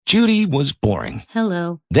Judy was boring.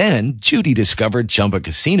 Hello. Then Judy discovered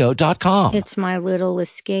ChumbaCasino.com. It's my little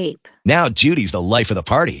escape. Now Judy's the life of the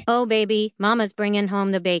party. Oh, baby, mama's bringing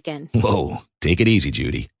home the bacon. Whoa, take it easy,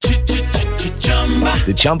 Judy.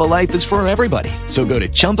 The Chumba life is for everybody. So go to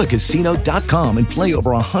ChumbaCasino.com and play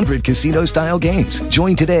over 100 casino-style games.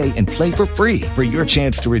 Join today and play for free for your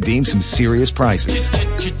chance to redeem some serious prizes.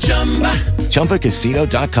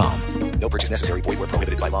 ChumbaCasino.com. No purchase necessary. Void where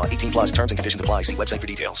prohibited by law. 18 plus terms and conditions apply. See website for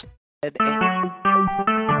details.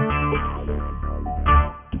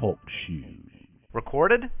 Talk shoes.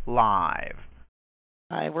 Recorded live.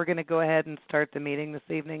 Hi, we're going to go ahead and start the meeting this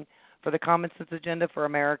evening for the Common Sense Agenda for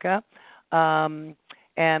America. And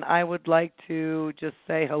I would like to just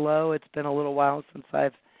say hello. It's been a little while since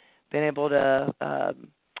I've been able to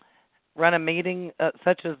run a meeting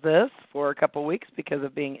such as this for a couple of weeks because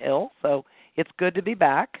of being ill. So it's good to be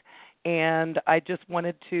back. And I just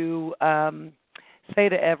wanted to say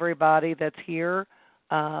to everybody that's here,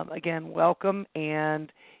 again, welcome.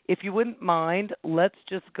 And if you wouldn't mind, let's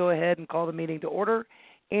just go ahead and call the meeting to order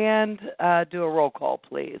and do a roll call,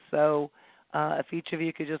 please. So if each of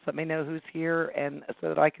you could just let me know who's here and so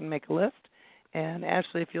that I can make a list. And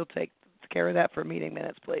Ashley, if you'll take care of that for meeting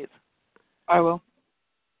minutes, please. I will.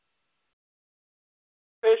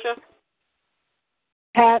 Tricia?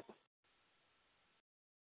 Pat?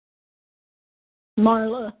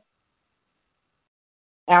 Marla?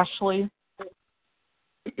 Ashley?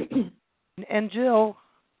 And Jill.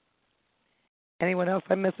 Anyone else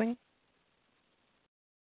I'm missing?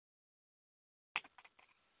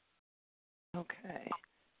 Okay.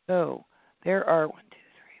 So there are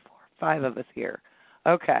 5 of us here.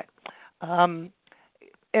 Okay. And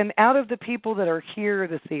out of the people that are here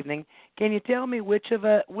this evening, can you tell me which of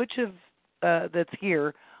that's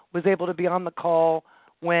here was able to be on the call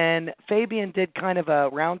when Fabian did kind of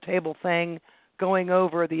a roundtable thing going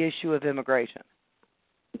over the issue of immigration?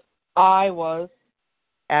 I was.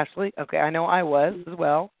 Ashley? Okay, I know I was as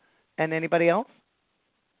well. And anybody else?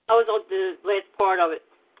 I was on the last part of it.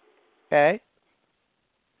 Okay.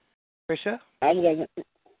 Tricia? I wasn't.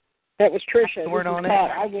 That was Tricia. We're on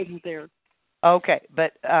Pat. it. I wasn't there. Okay,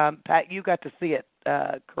 but Pat, you got to see it,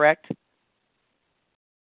 correct?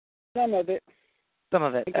 Some of it. Some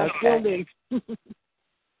of it. I got Okay.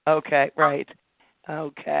 Okay, right.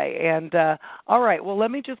 Okay, and all right. Well, let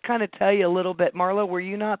me just kind of tell you a little bit. Marla, were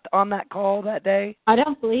you not on that call that day? I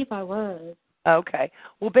don't believe I was. Okay.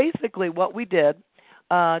 Well, basically what we did,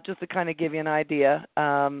 just to kind of give you an idea,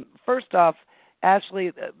 first off,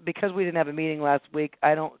 Ashley, because we didn't have a meeting last week,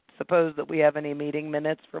 I don't suppose that we have any meeting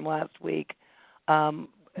minutes from last week. No.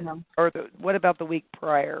 Or what about the week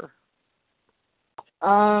prior?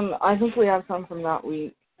 I think we have some from that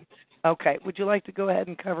week. Okay. Would you like to go ahead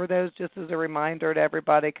and cover those just as a reminder to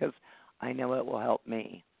everybody? Because I know it will help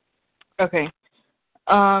me. Okay.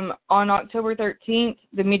 On October 13th,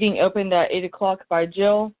 the meeting opened at 8 o'clock by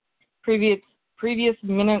Jill. Previous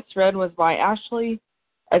minutes read was by Ashley.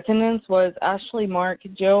 Attendance was Ashley, Mark,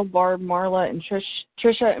 Jill, Barb, Marla, and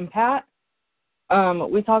Tricia and Pat.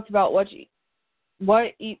 We talked about what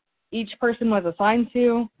each person was assigned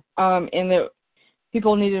to, and that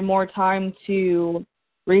people needed more time to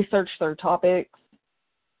research their topics.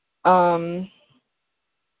 That's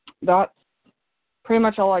pretty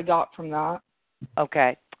much all I got from that.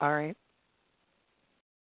 Okay. All right.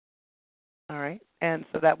 All right. And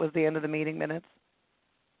so that was the end of the meeting minutes?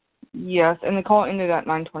 Yes, and the call ended at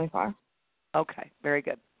 9:25. Okay. Very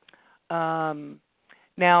good.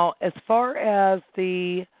 Now, as far as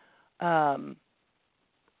the, as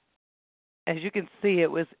you can see,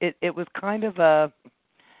 it was kind of a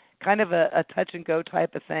touch and go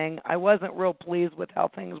type of thing. I wasn't real pleased with how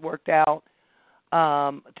things worked out,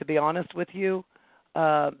 to be honest with you,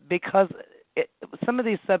 because some of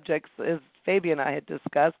these subjects, as Fabian and I had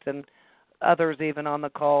discussed, and others even on the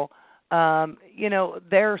call,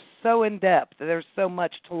 they're so in depth. There's so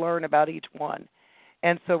much to learn about each one,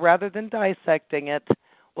 and so rather than dissecting it,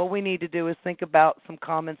 what we need to do is think about some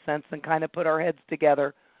common sense and kind of put our heads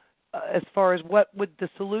together as far as what would the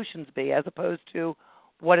solutions be, as opposed to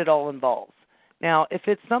what it all involves. Now, if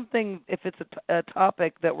it's a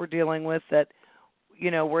topic that we're dealing with that,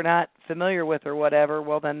 we're not familiar with or whatever,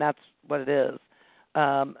 well, then that's what it is.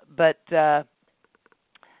 But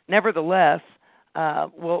nevertheless,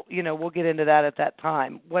 we'll get into that at that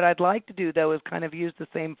time. What I'd like to do, though, is kind of use the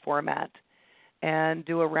same format and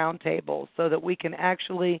do a roundtable so that we can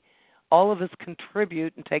actually, all of us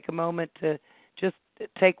contribute and take a moment to just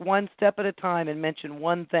take one step at a time and mention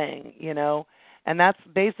one thing, And that's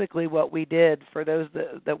basically what we did for those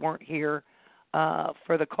that weren't here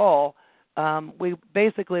for the call. we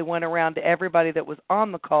basically went around to everybody that was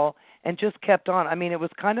on the call and just kept on. I mean, it was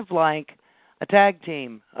kind of like a tag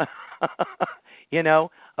team.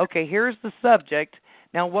 Okay, here's the subject.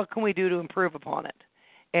 Now what can we do to improve upon it?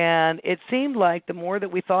 And it seemed like the more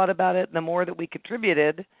that we thought about it, the more that we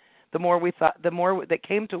contributed, the more that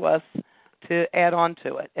came to us to add on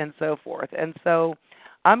to it and so forth. And so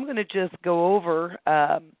I'm going to just go over,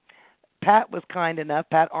 Pat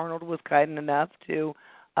Arnold was kind enough to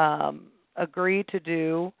agree to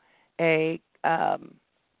do an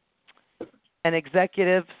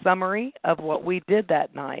executive summary of what we did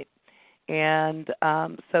that night. And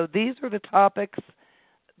so these are the topics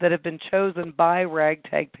that have been chosen by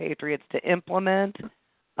Ragtag Patriots to implement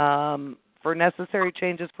for necessary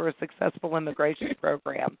changes for a successful immigration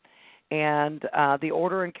program. And the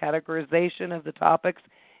order and categorization of the topics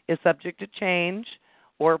is subject to change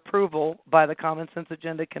or approval by the Common Sense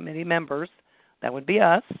Agenda Committee members. That would be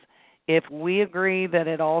us. If we agree that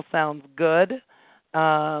it all sounds good,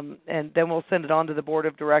 and then we'll send it on to the Board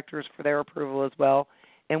of Directors for their approval as well,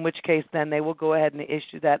 in which case then they will go ahead and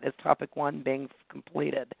issue that as Topic 1 being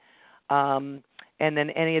completed. And then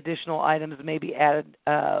any additional items may be added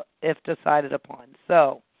if decided upon.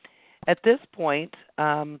 So at this point,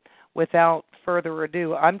 without further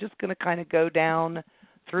ado, I'm just going to kind of go down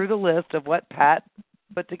through the list of what Pat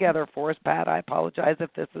put together for us. Pat, I apologize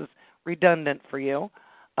if this is redundant for you.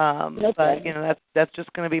 Okay. But that's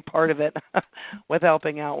just going to be part of it with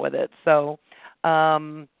helping out with it. So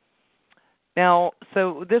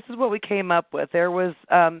so this is what we came up with. There was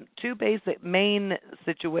two basic main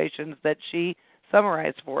situations that she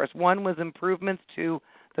summarized for us. One was improvements to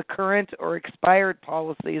the current or expired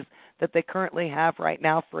policies that they currently have right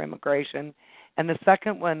now for immigration, and the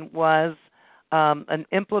second one was an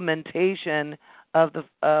implementation of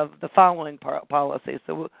the following policies.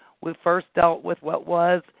 So we first dealt with what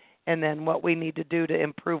was, and then what we need to do to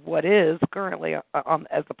improve what is currently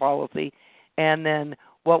as a policy, and then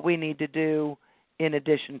what we need to do in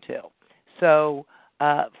addition to. So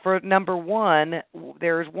for number one,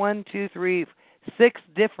 there's 6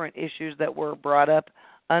 different issues that were brought up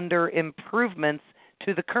under improvements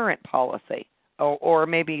to the current policy, or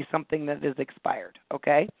maybe something that is expired,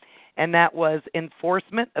 okay? And that was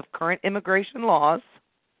enforcement of current immigration laws,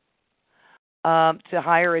 to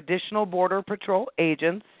hire additional Border Patrol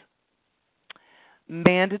agents,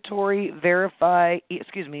 mandatory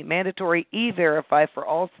E-Verify for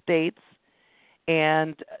all states,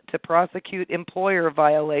 and to prosecute employer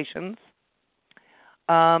violations,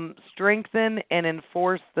 strengthen and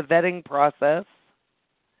enforce the vetting process,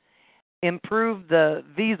 improve the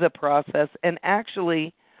visa process, and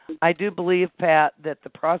actually, I do believe, Pat, that the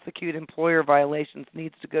prosecute employer violations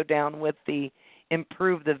needs to go down with the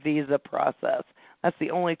improve the visa process. That's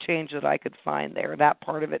the only change that I could find there. That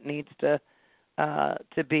part of it needs to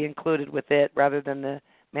be included with it rather than the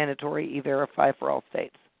mandatory E-Verify for all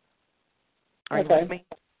states. Are you with me?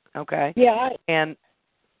 Okay. Yeah. And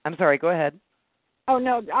I'm sorry, go ahead. Oh,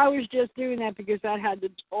 no, I was just doing that because that had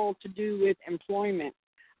all to do with employment.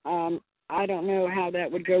 I don't know how that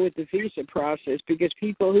would go with the visa process because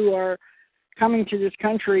people who are coming to this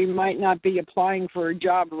country might not be applying for a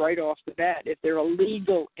job right off the bat if they're a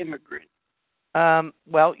legal immigrant.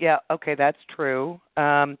 Well, yeah, okay, that's true.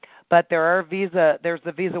 But there's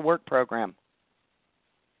the visa work program.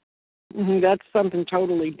 Mm-hmm, that's something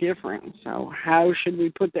totally different. So how should we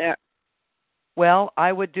put that? Well,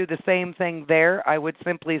 I would do the same thing there. I would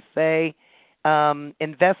simply say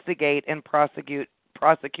investigate and prosecute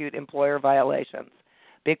employer violations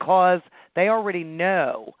because they already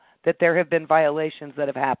know that there have been violations that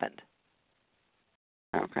have happened.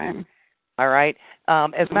 Okay. All right.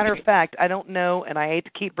 As a matter of fact, I don't know, and I hate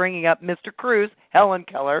to keep bringing up Mr. Cruz, Helen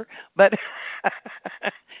Keller, but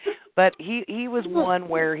but he was one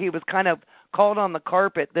where he was kind of called on the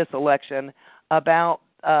carpet this election about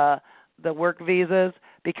the work visas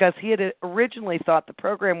because he had originally thought the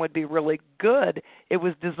program would be really good. It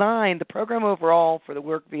was designed, the program overall for the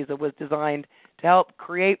work visa was designed to help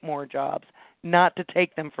create more jobs, not to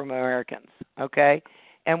take them from Americans, okay?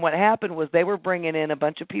 And what happened was they were bringing in a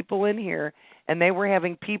bunch of people in here, and they were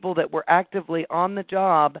having people that were actively on the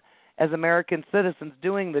job as American citizens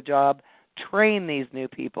doing the job train these new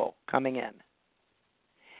people coming in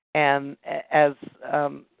and as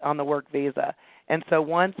on the work visa. And so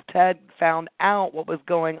once Ted found out what was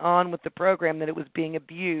going on with the program, that it was being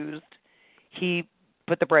abused, he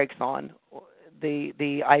put the brakes on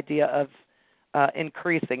the idea of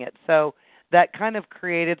increasing it. So that kind of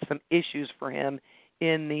created some issues for him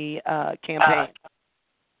in the campaign.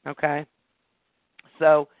 Okay?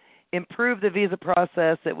 So improve the visa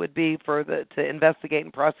process, it would be to investigate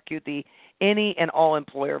and prosecute any and all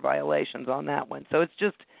employer violations on that one. So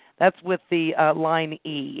that's with the line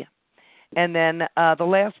E. And then the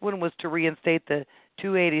last one was to reinstate the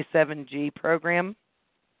 287G program.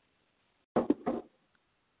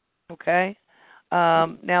 Okay.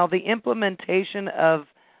 Now, the implementation of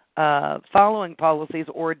following policies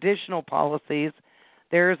or additional policies,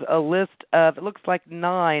 there's a list of, it looks like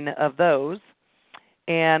 9 of those.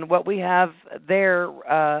 And what we have there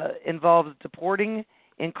involves deporting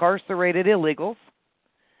incarcerated illegals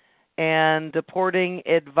and deporting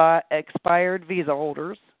expired visa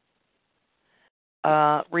holders,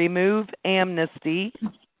 remove amnesty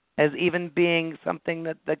as even being something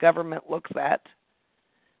that the government looks at.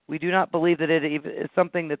 We do not believe that it is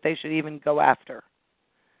something that they should even go after.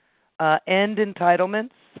 End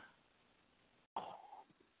entitlements.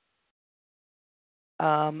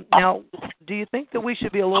 Now, do you think that we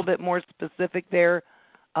should be a little bit more specific there,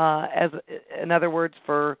 in other words,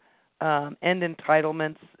 for end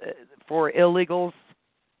entitlements for illegals?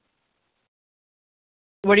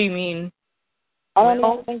 What do you mean? I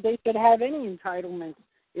don't think they should have any entitlements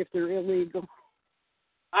if they're illegal.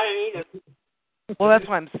 I don't either. Well, that's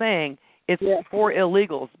what I'm saying. It's for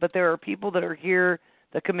illegals, but there are people that are here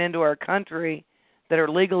that come into our country that are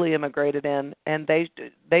legally immigrated in, and they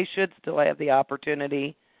should still have the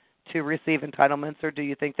opportunity to receive entitlements, or do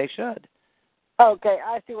you think they should? Okay,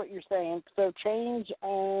 I see what you're saying. So change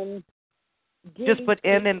just put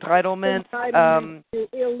end entitlements to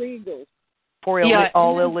illegals. For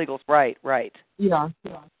all illegals, right. Yeah.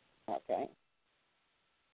 Okay.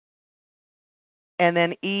 And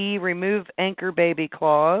then E, remove anchor baby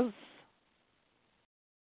clause.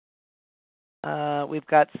 We've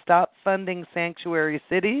got stop funding sanctuary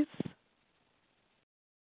cities.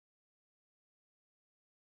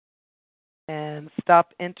 And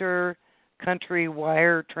stop inter-country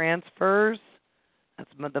wire transfers.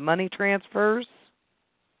 That's the money transfers.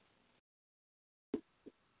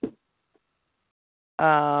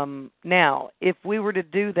 Now, if we were to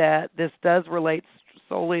do that, this does relate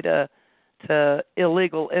solely to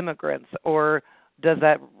illegal immigrants, or do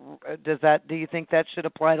you think that should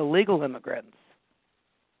apply to legal immigrants?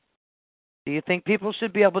 Do you think people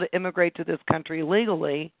should be able to immigrate to this country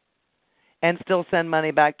legally and still send money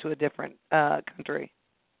back to a different country?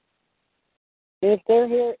 If they're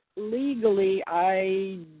here legally,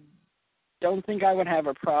 I don't think I would have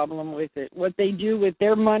a problem with it. What they do with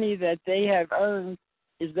their money that they have earned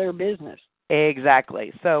is their business.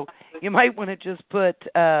 Exactly. So you might want to just put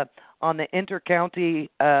on the intercountry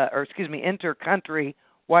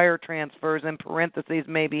wire transfers in parentheses,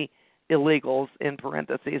 maybe illegals in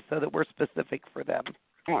parentheses, so that we're specific for them.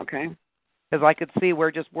 Okay. Because I could see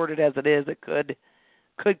where just worded as it is, it could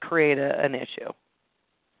create an issue.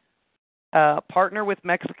 Partner with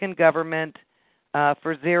Mexican government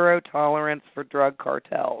for zero tolerance for drug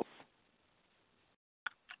cartels.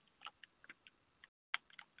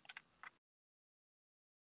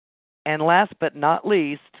 And last but not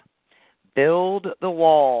least, build the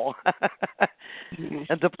wall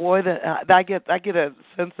and deploy I get a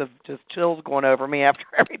sense of just chills going over me after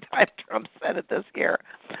every time Trump said it this year.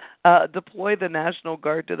 Deploy the National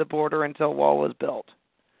Guard to the border until wall is built.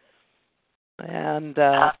 And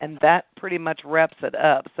that pretty much wraps it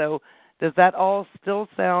up. So does that all still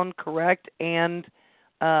sound correct? And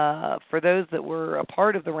for those that were a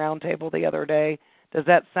part of the roundtable the other day, does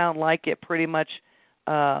that sound like it pretty much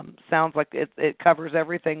sounds like it covers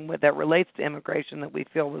everything that relates to immigration that we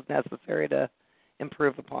feel was necessary to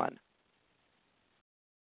improve upon?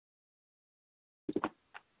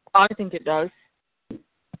 I think it does.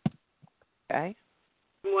 Okay.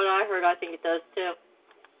 From what I heard, I think it does too.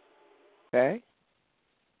 Okay.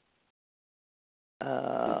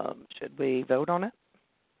 Should we vote on it?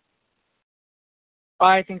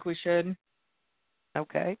 I think we should.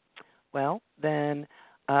 Okay. Well, then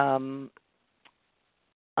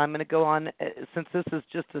I'm going to go on, since this is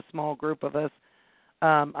just a small group of us,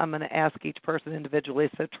 I'm going to ask each person individually.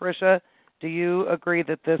 So, Tricia, do you agree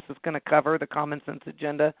that this is going to cover the common sense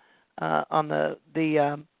agenda on the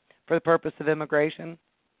for the purpose of immigration?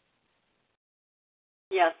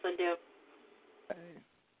 Yes, I do.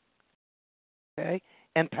 Okay.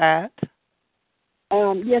 And Pat?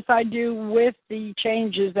 Yes, I do, with the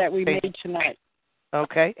changes that we made tonight.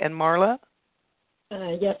 Okay. And Marla?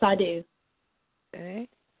 Yes, I do. Okay.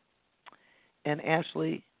 And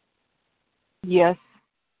Ashley? Yes.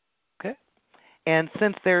 Okay. And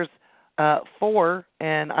since there's 4,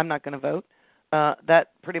 and I'm not going to vote, that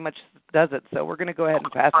pretty much does it. So we're going to go ahead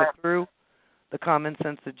and pass it through the common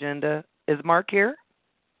sense agenda. Is Mark here?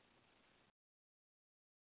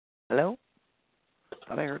 Hello?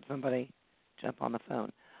 Thought I heard somebody jump on the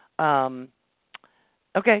phone.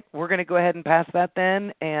 Okay, we're going to go ahead and pass that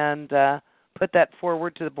then, and put that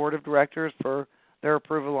forward to the board of directors for their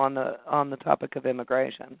approval on the topic of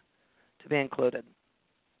immigration to be included.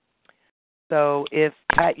 So if,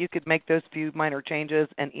 Pat, you could make those few minor changes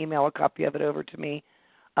and email a copy of it over to me.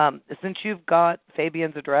 Since you've got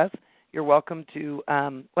Fabian's address, you're welcome to,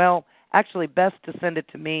 well, actually best to send it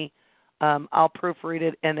to me. I'll proofread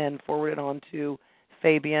it and then forward it on to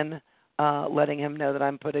Fabian, letting him know that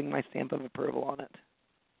I'm putting my stamp of approval on it.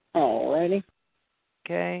 Alrighty.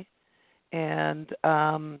 Okay. And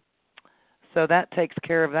so that takes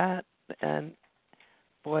care of that. And,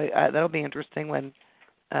 boy, that'll be interesting when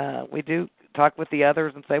we do talk with the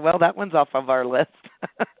others and say, well, that one's off of our list.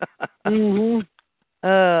 Mhm.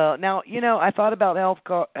 Now, I thought about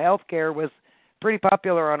healthcare was pretty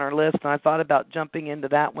popular on our list, and I thought about jumping into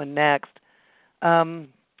that one next.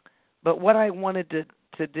 But what I wanted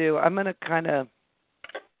to do, I'm going to kind of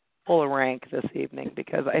pull a rank this evening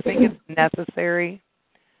because I think it's necessary.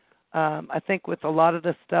 I think with a lot of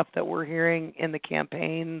the stuff that we're hearing in the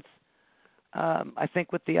campaigns, I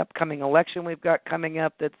think with the upcoming election we've got coming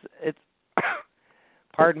up, it's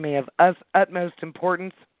pardon me, of utmost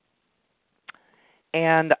importance.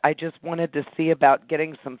 And I just wanted to see about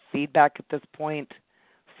getting some feedback at this point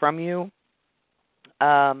from you.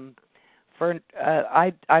 I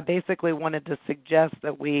basically wanted to suggest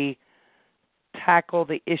that we tackle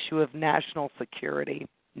the issue of national security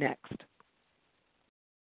next,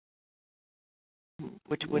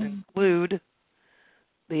 which would include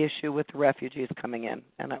the issue with the refugees coming in.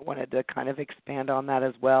 And I wanted to kind of expand on that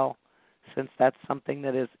as well, since that's something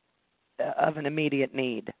that is of an immediate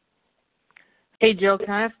need. Hey, Jill, can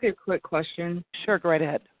I ask you a quick question? Sure, go right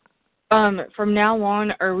ahead. From now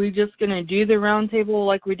on, are we just going to do the roundtable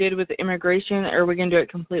like we did with the immigration, or are we going to do it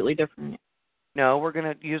completely different? No, we're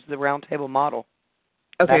going to use the roundtable model.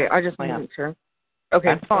 Okay, I just want to make sure.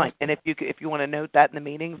 Okay. That's fine. And if you want to note that in the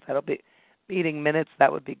meetings, that'll be meeting minutes,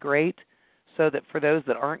 that would be great, so that for those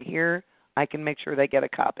that aren't here, I can make sure they get a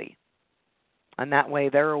copy. And that way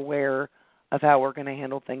they're aware of how we're going to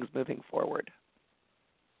handle things moving forward.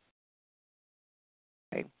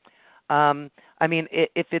 Okay. I mean,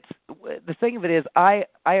 if it's the thing of it is, I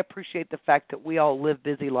appreciate the fact that we all live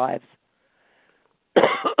busy lives,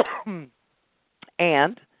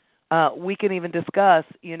 and we can even discuss,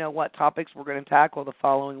 what topics we're going to tackle the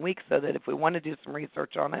following week, so that if we want to do some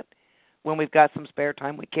research on it, when we've got some spare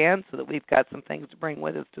time, we can, so that we've got some things to bring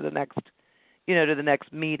with us to the next, to the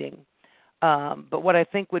next meeting. But what I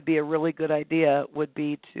think would be a really good idea would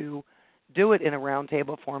be to do it in a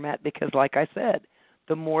roundtable format, because, like I said,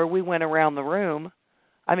 the more we went around the room,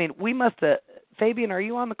 I mean, we must have. Fabian, are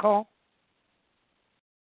you on the call?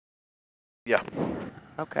 Yeah.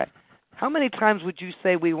 Okay. How many times would you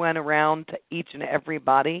say we went around to each and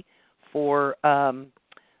everybody for,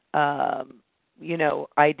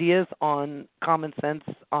 ideas on common sense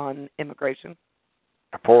on immigration?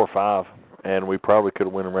 4 or 5, and we probably could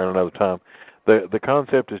have went around another time. The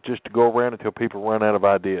concept is just to go around until people run out of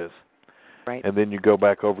ideas. Right. And then you go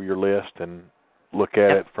back over your list and look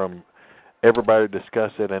at it from everybody,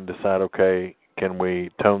 discuss it, and decide, okay, can we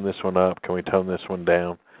tone this one up? Can we tone this one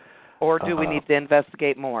down? Or do we need to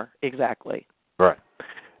investigate more? Exactly. Right.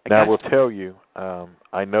 Now, I will tell you,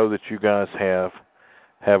 I know that you guys have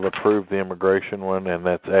approved the immigration one, and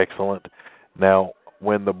that's excellent. Now,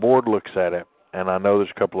 when the board looks at it, and I know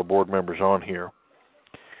there's a couple of board members on here,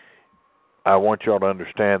 I want y'all to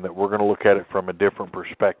understand that we're going to look at it from a different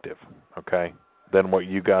perspective, okay, than what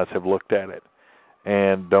you guys have looked at it.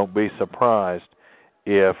 And don't be surprised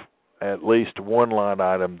if at least one line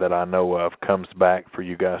item that I know of comes back for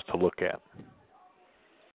you guys to look at.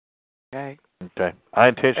 Okay. Okay. I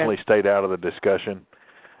intentionally stayed out of the discussion.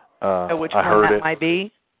 Which I one heard that it. might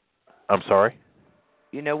be? I'm sorry?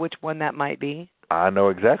 You know which one that might be? I know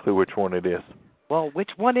exactly which one it is. Well,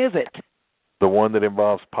 which one is it? The one that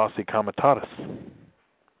involves posse comitatus.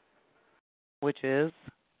 Which is?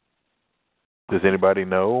 Does anybody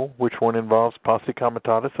know which one involves posse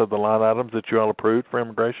comitatus of the line items that you all approved for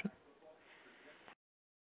immigration?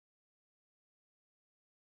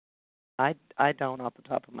 I don't off the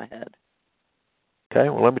top of my head. Okay,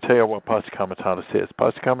 well, let me tell you what posse comitatus is.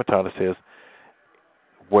 Posse comitatus is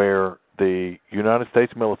where the United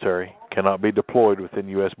States military cannot be deployed within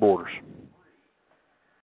U.S. borders.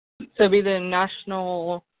 So be the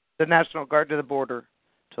National Guard to the border.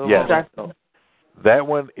 Yes. That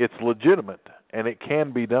one, it's legitimate, and it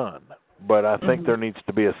can be done. But I think there needs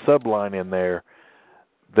to be a subline in there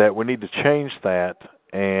that we need to change that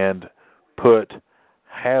and put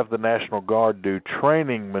have the National Guard do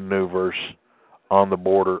training maneuvers on the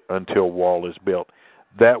border until wall is built.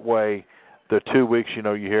 That way, the 2 weeks, you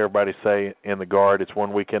hear everybody say in the Guard it's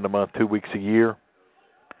 1 weekend a month, 2 weeks a year.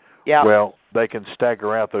 Yeah. Well, they can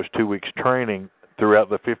stagger out those 2 weeks training throughout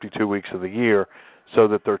the 52 weeks of the year so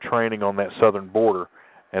that they're training on that southern border,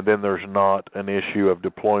 and then there's not an issue of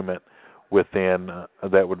deployment within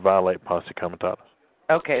that would violate posse comitatus.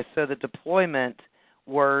 Okay, so the deployment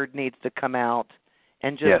word needs to come out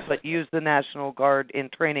and just use the National Guard in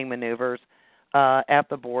training maneuvers at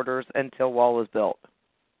the borders until wall is built.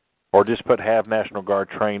 Or just put have National Guard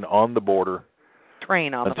train on the border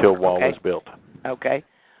until wall is built. Okay.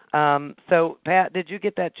 So, Pat, did you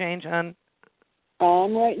get that change, hon?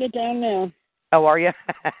 I'm writing it down now. Oh, are you?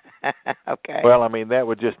 Okay. Well, I mean, that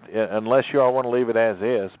would just, unless you all want to leave it as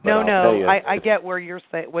is. But No, I get where you're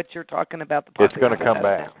what you're talking about. It's going to come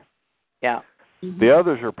back. Now. Yeah. The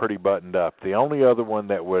others are pretty buttoned up. The only other one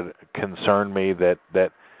that would concern me that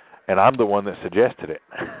and I'm the one that suggested it,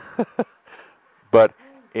 but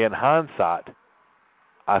in hindsight,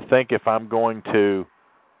 I think if I'm going to,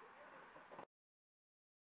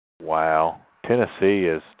 Tennessee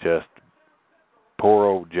is just poor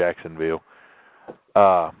old Jacksonville.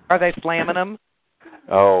 Are they slamming him?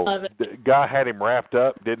 Oh, the guy had him wrapped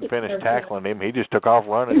up, didn't finish tackling him. He just took off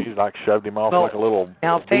running. He's like shoved him off like a little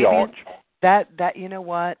biatch. That you know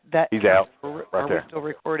what? That he's out right there. Are we still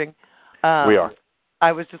recording? We are.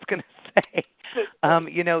 I was just going to say,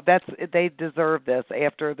 they deserve this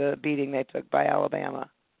after the beating they took by Alabama.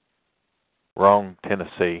 Wrong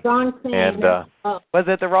Tennessee. Wrong Tennessee. And was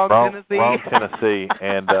it the wrong Tennessee? Wrong Tennessee,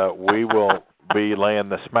 and we will be laying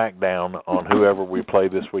the smackdown on whoever we play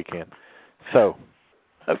this weekend. So,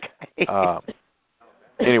 okay.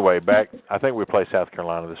 Anyway, I think we play South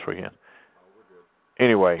Carolina this weekend.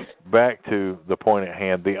 Anyway, back to the point at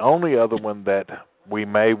hand. The only other one that we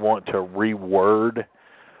may want to reword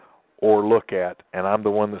or look at, and I'm the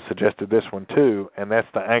one that suggested this one too, and that's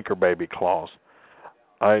the anchor baby clause.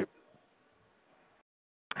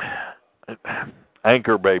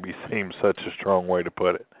 Anchor baby seems such a strong way to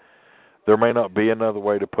put it. There may not be another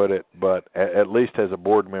way to put it, but at least as a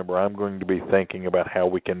board member, I'm going to be thinking about how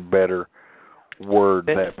we can better word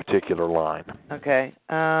that particular line. Okay.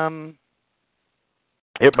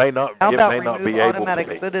 It may not. How about it may not be remove able automatic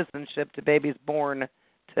to be. citizenship to babies born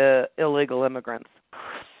to illegal immigrants?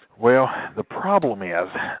 Well, the problem is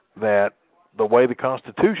that the way the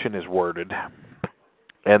Constitution is worded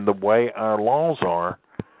and the way our laws are,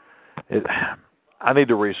 I need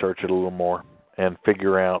to research it a little more and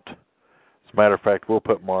figure out. As a matter of fact, we'll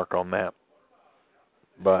put Mark on that.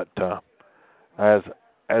 But as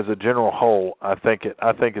a general whole, I think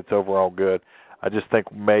it's overall good. I just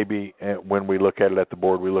think maybe when we look at it at the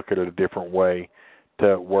board, we look at it a different way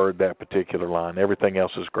to word that particular line. Everything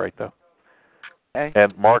else is great, though. Okay.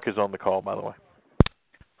 And Mark is on the call, by the way.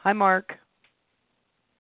 Hi, Mark.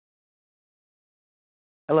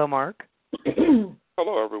 Hello, Mark.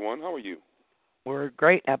 Hello, everyone. How are you? We're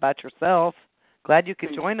great. How about yourself? Glad you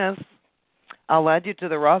could join us. I'll add you to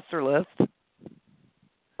the roster list.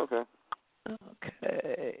 Okay.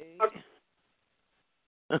 Okay.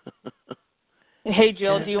 Hey,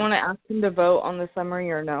 Jill, do you want to ask him to vote on the summary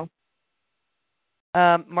or no?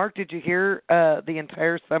 Mark, did you hear the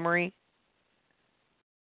entire summary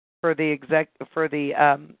for the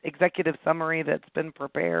executive summary that's been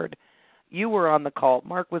prepared? You were on the call.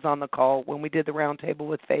 Mark was on the call when we did the roundtable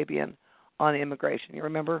with Fabian on immigration. You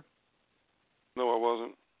remember? No, I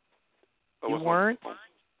wasn't. You weren't?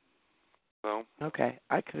 No. Okay.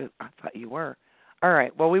 I thought you were. All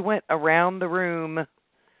right. Well, we went around the room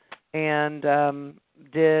and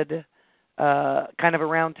did kind of a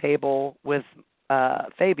round table with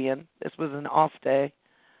Fabian. This was an off day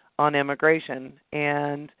on immigration,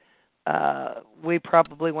 and we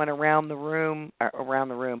probably went around the room,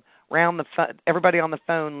 everybody on the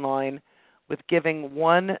phone line with giving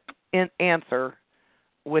one answer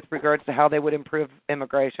with regards to how they would improve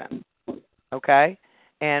immigration. Okay?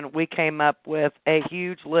 And we came up with a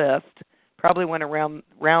huge list, probably went around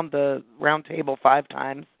the round table 5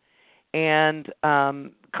 times, and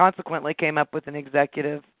consequently came up with an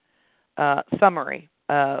executive summary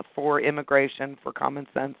for immigration for common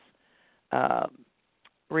sense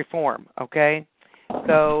reform, okay?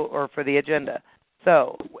 So, or for the agenda.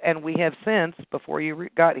 So, and we have since, before you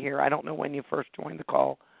got here, I don't know when you first joined the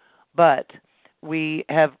call, but we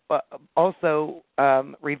have also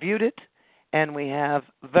reviewed it, and we have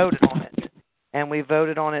voted on it. And we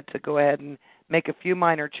voted on it to go ahead and make a few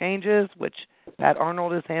minor changes, which Pat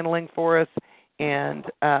Arnold is handling for us, and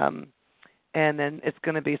then it's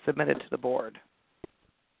going to be submitted to the board.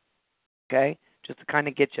 Okay? just to kind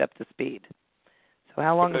of get you up to speed. So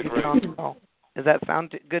how long have you been on the call? Does that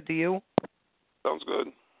sound good to you? Sounds good.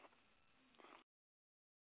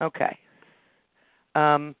 Okay.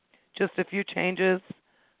 Just a few changes.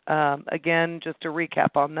 Again, just to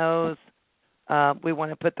recap on those, we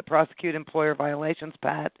want to put the prosecute employer violations,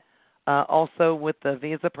 Pat, also with the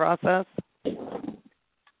visa process.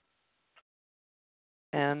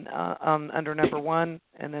 And under number 1,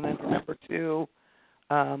 and then under number 2,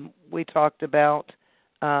 we talked about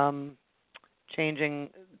changing,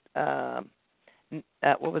 what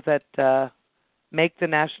was that, make the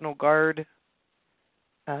National Guard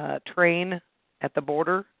train at the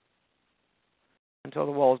border until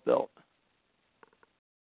the wall is built.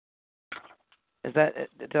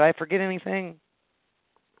 Did I forget anything?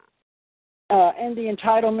 And the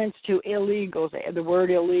entitlements to illegals, the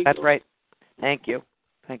word illegal. That's right. Thank you.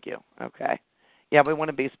 Okay. Yeah, we want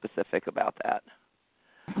to be specific about that.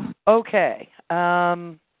 Okay.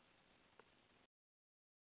 Now,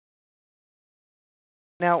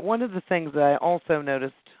 one of the things that I also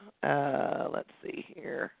noticed, let's see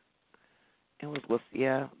here. It was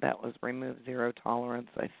that was remove zero tolerance,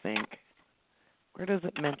 I think. Where does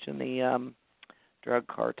it mention the drug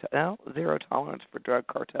cartel? No, zero tolerance for drug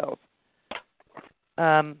cartels.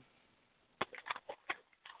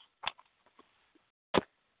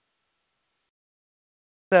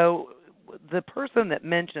 So the person that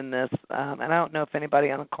mentioned this, and I don't know if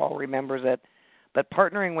anybody on the call remembers it, but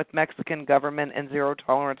partnering with Mexican government and zero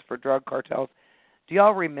tolerance for drug cartels, do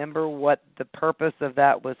y'all remember what the purpose of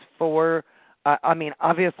that was for? I mean,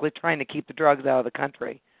 obviously trying to keep the drugs out of the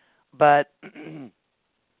country, but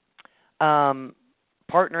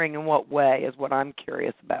partnering in what way is what I'm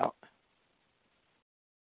curious about.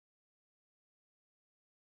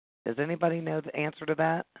 Does anybody know the answer to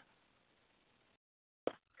that?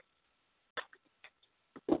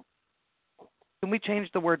 Can we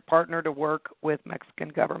change the word partner to work with Mexican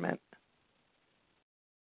government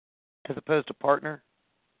as opposed to partner?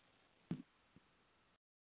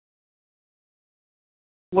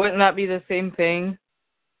 Wouldn't that be the same thing?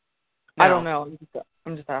 No. I don't know.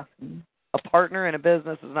 I'm just asking. A partner in a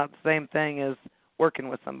business is not the same thing as working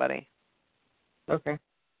with somebody. Okay.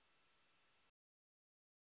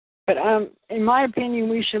 But in my opinion,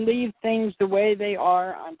 we should leave things the way they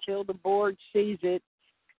are until the board sees it,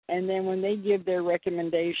 and then when they give their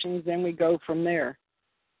recommendations, then we go from there.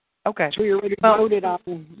 Okay. So we already voted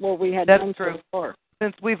on what we had done so far.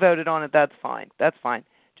 Since we voted on it, that's fine.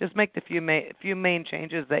 Just make the few main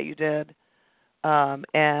changes that you did,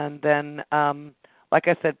 and then, like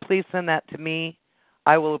I said, please send that to me.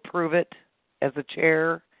 I will approve it as the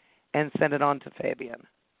chair and send it on to Fabian.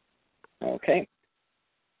 Okay.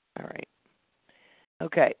 All right.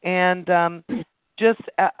 Okay, and just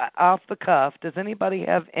off the cuff, does anybody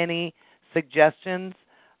have any suggestions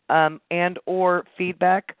and or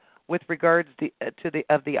feedback with regards to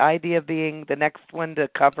the idea being the next one to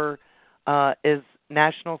cover is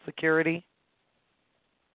national security?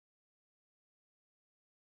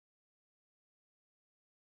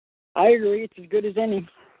 I agree. It's as good as any.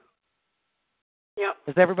 Yep.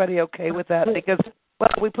 Is everybody okay with that? Because, well,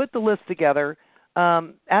 we put the list together.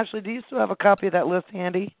 Ashley, do you still have a copy of that list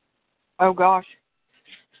handy? Oh, gosh.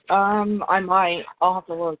 I might. I'll have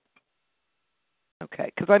to look. Okay,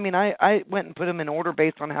 because, I mean, I went and put them in order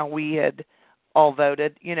based on how we had all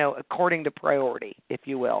voted, according to priority, if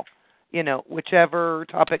you will. Whichever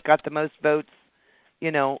topic got the most votes,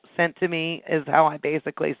 sent to me is how I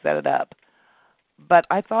basically set it up. But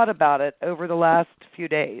I thought about it over the last few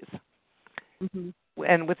days. Mm-hmm.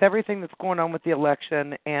 And with everything that's going on with the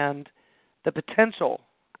election and the potential,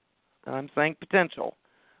 and I'm saying potential,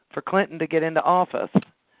 for Clinton to get into office,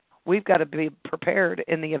 we've got to be prepared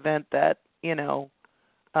in the event that,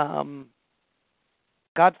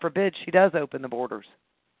 God forbid she does open the borders.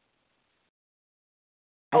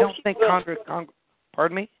 I don't think will. Congress,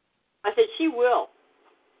 pardon me? I said she will.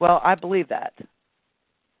 Well, I believe that.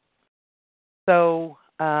 So,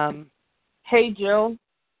 hey, Jill.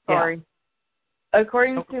 Sorry. Yeah.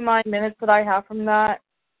 According to my minutes that I have from that,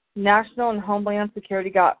 National and Homeland Security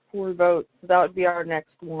got 4 votes, so that would be our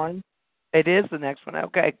next one. It is the next one.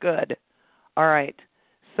 Okay, good. All right.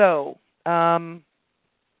 So,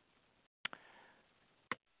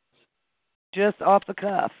 just off the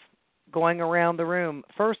cuff, going around the room,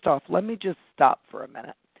 first off, let me just stop for a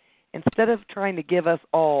minute. Instead of trying to give us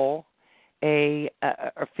all a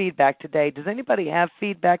feedback today, does anybody have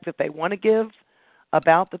feedback that they want to give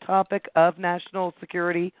about the topic of national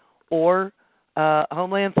security or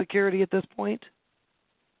Homeland Security at this point?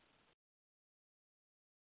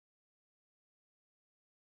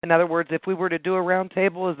 In other words, if we were to do a round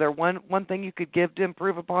table, is there one thing you could give to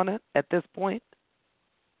improve upon it at this point?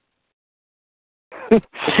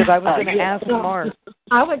 Because I was going to ask Mark.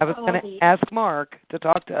 I was going to ask Mark to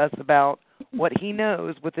talk to us about what he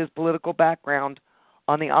knows with his political background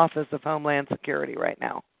on the Office of Homeland Security right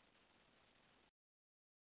now.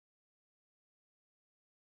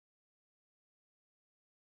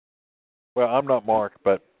 Well, I'm not Mark,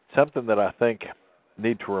 but something that I think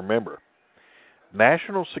need to remember.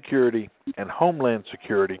 National security and homeland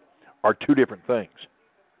security are two different things.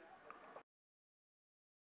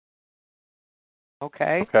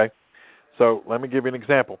 Okay. Okay. So let me give you an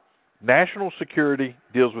example. National security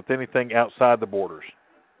deals with anything outside the borders.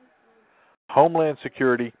 Homeland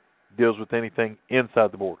security deals with anything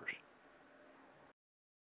inside the borders.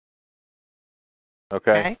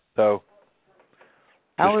 Okay. So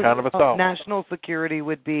there's kind of a thought. National security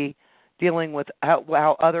would be dealing with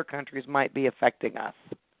how other countries might be affecting us.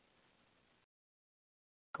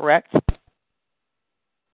 Correct?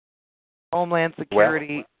 Homeland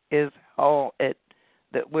security is how that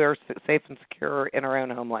we're safe and secure in our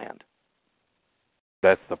own homeland.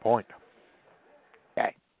 That's the point.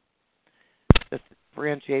 Okay. Just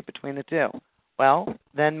differentiate between the two. Well,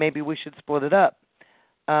 then maybe we should split it up.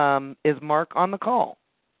 Is Mark on the call?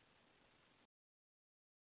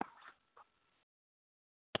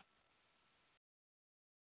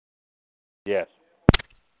 Yes.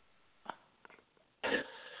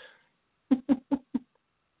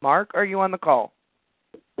 Mark, are you on the call?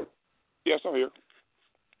 Yes, I'm here.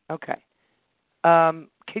 Okay.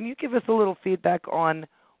 Can you give us a little feedback on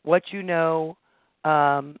what you know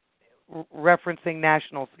referencing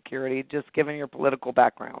national security, just given your political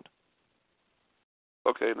background?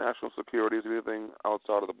 Okay, national security is anything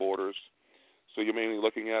outside of the borders. So you're mainly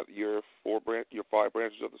looking at your five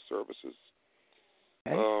branches of the services.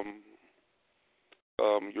 Okay.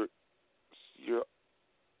 Your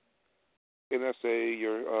NSA,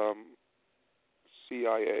 your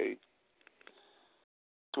CIA,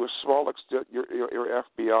 to a small extent, your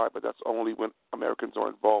FBI, but that's only when Americans are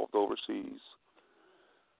involved overseas.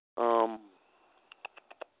 I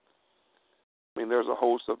mean, there's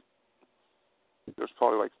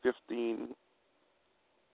probably like 15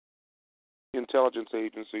 intelligence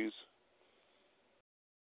agencies.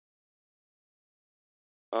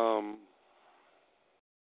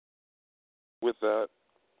 With that,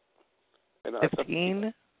 and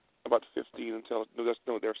 15? About 15 intelligence.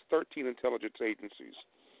 There's 13 intelligence agencies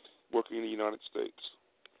working in the United States.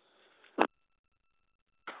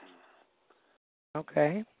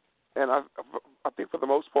 Okay. And I think for the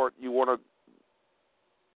most part, you want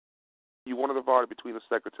to divide it between the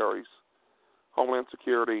secretaries, Homeland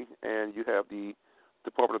Security, and you have the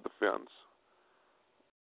Department of Defense.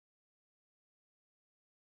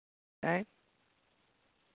 Okay.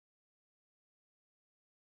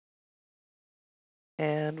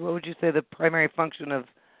 And what would you say the primary function of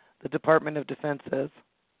the Department of Defense is?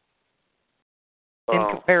 In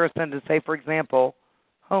comparison to, say, for example,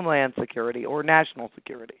 Homeland Security or National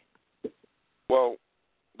Security? Well,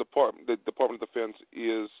 the Department of Defense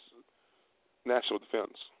is National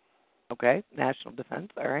Defense. Okay, National Defense,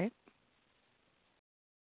 all right.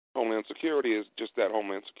 Homeland Security is just that,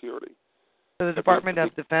 Homeland Security. So the Department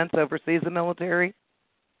of Defense oversees the military?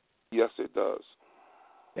 Yes, it does.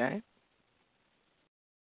 Okay.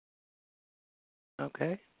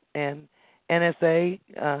 Okay. And NSA,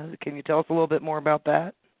 can you tell us a little bit more about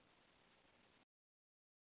that?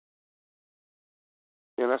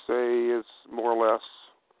 NSA is more or less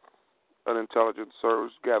an intelligence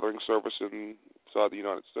service, gathering service inside the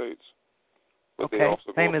United States. But they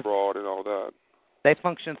also go abroad and all that. They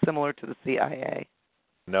function similar to the CIA.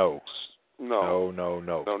 No. No.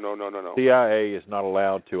 No. CIA is not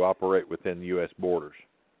allowed to operate within U.S. borders.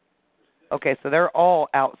 Okay, so they're all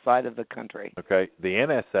outside of the country. Okay,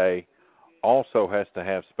 the NSA also has to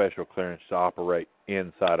have special clearance to operate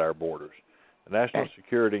inside our borders. The National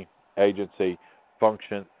Security Agency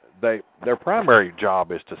their primary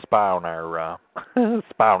job is to spy on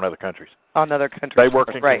spy on other countries. On other countries. They work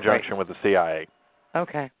in conjunction with the CIA.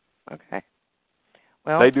 Okay.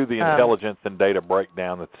 Well, they do the intelligence and data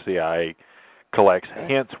breakdown that the CIA collects.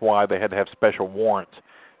 Hence why they had to have special warrants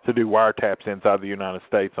to do wiretaps inside the United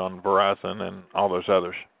States on Verizon and all those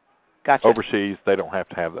others. Gotcha. Overseas, they don't have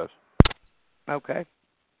to have those. Okay.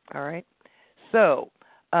 All right. So,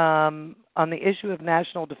 on the issue of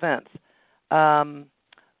national defense,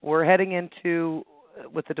 we're heading into,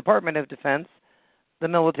 with the Department of Defense, the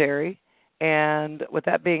military, and with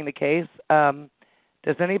that being the case,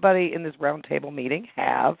 does anybody in this roundtable meeting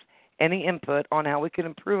have any input on how we can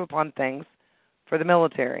improve upon things for the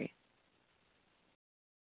military?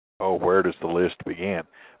 oh, where does the list begin?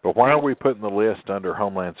 But why are we putting the list under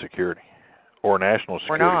Homeland Security or National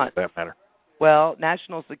Security, We're not. for that matter? Well,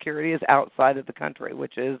 national security is outside of the country,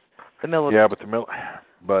 which is the military. Yeah,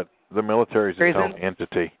 but the military is its own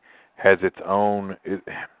entity, has its own.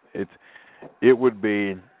 It would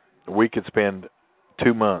be. We could spend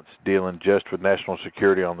 2 months dealing just with national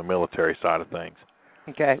security on the military side of things.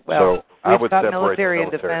 Okay. Well, so I would got separate military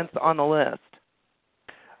and defense on the list,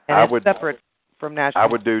 and it's separate from national. I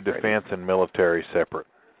would do security. defense and military separate.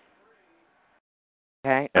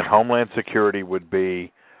 Okay. And Homeland Security would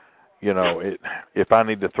be, if I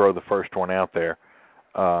need to throw the first one out there,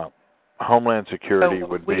 Homeland Security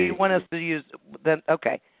would be. You want us to use then?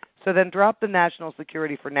 Okay. So then drop the national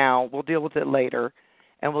security for now. We'll deal with it later,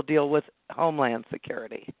 and we'll deal with Homeland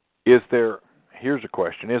Security. Here's a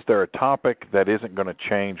question. Is there a topic that isn't going to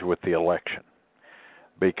change with the election?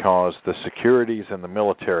 Because the securities and the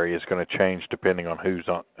military is going to change depending on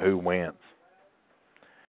who wins.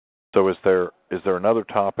 So is there another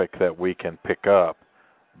topic that we can pick up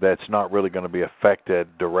that's not really going to be affected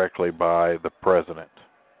directly by the president?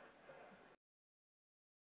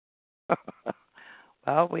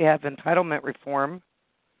 Well, we have entitlement reform,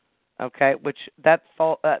 okay, which that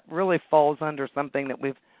really falls under something that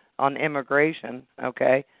we've on immigration,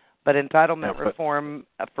 okay, but entitlement reform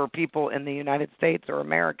for people in the United States or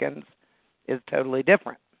Americans is totally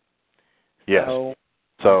different. Yes.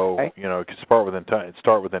 So okay. You can start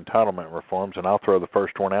with entitlement reforms, and I'll throw the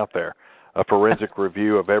first one out there: a forensic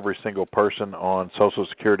review of every single person on Social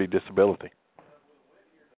Security disability.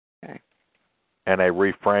 Okay. And a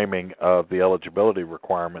reframing of the eligibility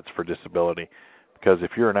requirements for disability, because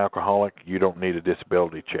if you're an alcoholic, you don't need a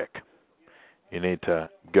disability check. You need to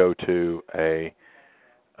go to a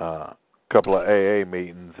couple of AA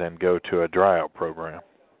meetings and go to a dry-out program.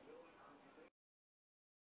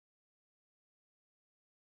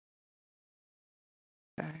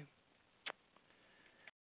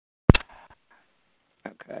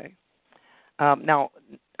 Okay. Now,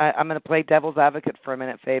 I'm going to play devil's advocate for a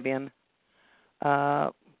minute, Fabian.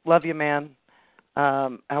 Love you, man.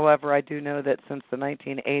 However, I do know that since the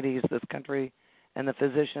 1980s, this country and the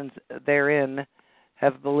physicians therein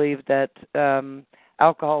have believed that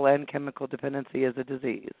alcohol and chemical dependency is a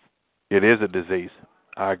disease. It is a disease.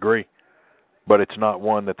 I agree. But it's not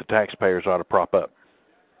one that the taxpayers ought to prop up.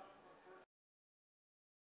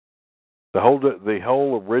 The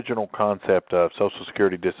whole original concept of Social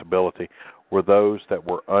Security disability were those that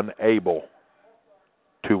were unable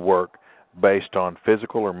to work based on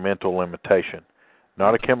physical or mental limitation,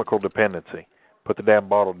 not a chemical dependency. Put the damn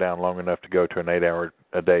bottle down long enough to go to an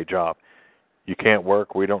 8-hour-a-day job. You can't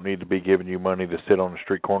work. We don't need to be giving you money to sit on a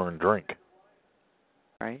street corner and drink.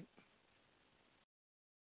 Right.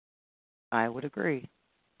 I would agree.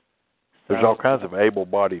 There's all kinds of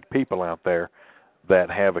able-bodied people out there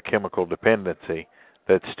that have a chemical dependency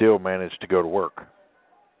that still manage to go to work.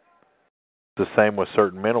 The same with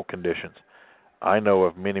certain mental conditions. I know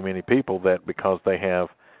of many, many people that because they have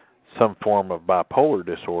some form of bipolar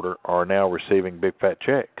disorder are now receiving big fat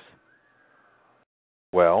checks.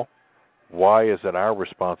 Well, why is it our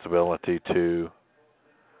responsibility to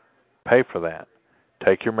pay for that?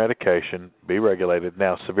 Take your medication, be regulated.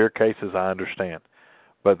 Now, severe cases I understand,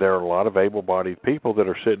 but there are a lot of able-bodied people that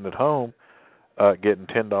are sitting at home getting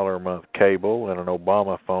 $10 a month cable and an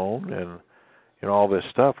Obama phone and all this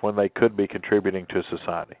stuff when they could be contributing to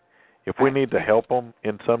society. If we need to help them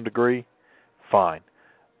in some degree, fine.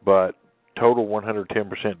 But total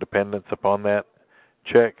 110% dependence upon that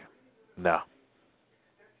check, no.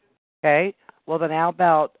 Okay. Well, then how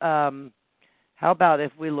about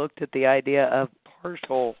if we looked at the idea of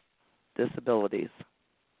partial disabilities,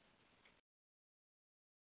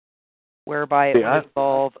 whereby it would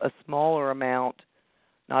involve a smaller amount,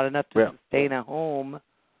 not enough to sustain a home,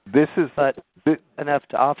 but enough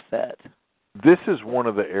to offset. This is one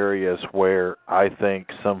of the areas where I think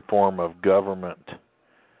some form of government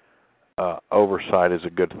oversight is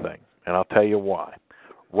a good thing, and I'll tell you why.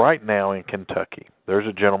 Right now in Kentucky, there's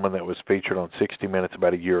a gentleman that was featured on 60 Minutes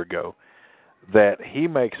about a year ago that he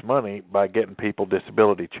makes money by getting people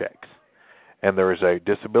disability checks. And there is a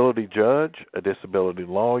disability judge, a disability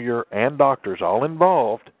lawyer, and doctors all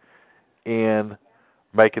involved in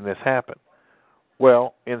making this happen.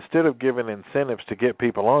 Well, instead of giving incentives to get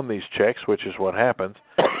people on these checks, which is what happens,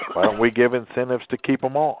 why don't we give incentives to keep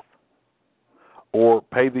them off? Or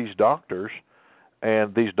pay these doctors,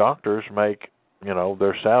 and these doctors make,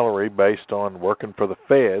 their salary based on working for the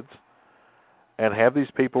feds, and have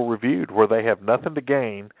these people reviewed where they have nothing to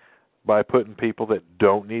gain by putting people that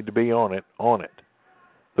don't need to be on it.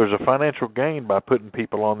 There's a financial gain by putting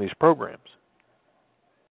people on these programs.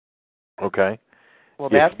 Okay? Well,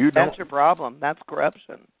 that's your problem. That's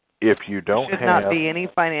corruption. If you don't there should not be any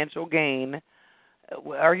financial gain.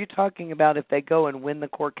 Are you talking about if they go and win the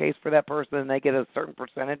court case for that person and they get a certain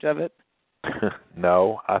percentage of it?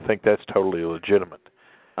 No, I think that's totally legitimate.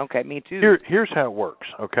 Okay, me too. Here's how it works,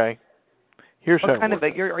 okay? Here's how it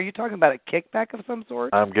works. Are you talking about a kickback of some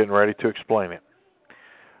sort? I'm getting ready to explain it.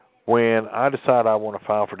 When I decide I want to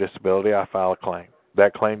file for disability, I file a claim.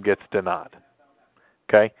 That claim gets denied.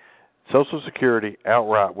 Okay? Social Security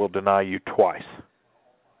outright will deny you twice.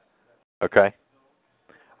 Okay?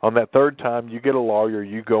 On that third time, you get a lawyer,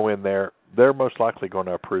 you go in there, they're most likely going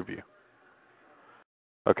to approve you.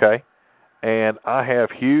 Okay? And I have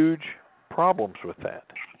huge problems with that,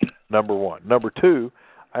 number one. Number two,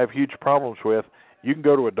 I have huge problems with, you can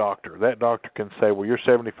go to a doctor. That doctor can say, well, you're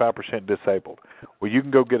 75% disabled. Well, you can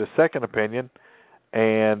go get a second opinion,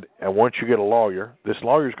 and once you get a lawyer, this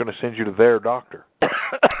lawyer is going to send you to their doctor.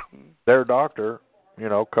 Their doctor,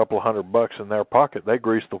 a couple of $100 in their pocket, they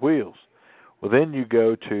grease the wheels. Well, then you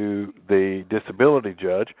go to the disability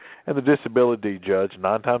judge, and the disability judge,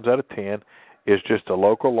 9 times out of 10, is just a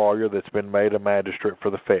local lawyer that's been made a magistrate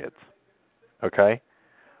for the feds. Okay?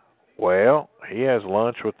 Well, he has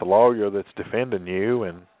lunch with the lawyer that's defending you,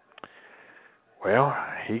 and, well,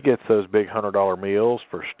 he gets those big $100 meals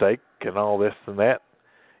for steak and all this and that.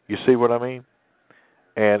 You see what I mean?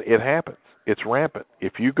 And it happens. It's rampant.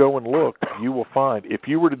 If you go and look, you will find, if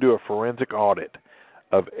you were to do a forensic audit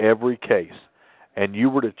of every case, and you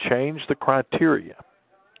were to change the criteria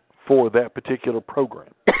for that particular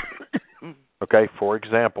program, okay, for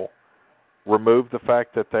example, remove the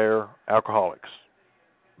fact that they're alcoholics,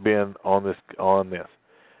 been on this.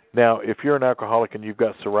 Now, if you're an alcoholic and you've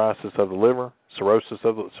got cirrhosis of the liver, cirrhosis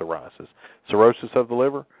of the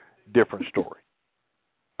liver, different story.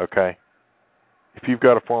 Okay? If you've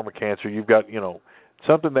got a form of cancer, you've got,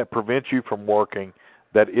 something that prevents you from working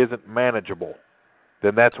that isn't manageable,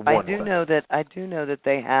 then that's one I do know that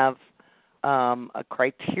they have a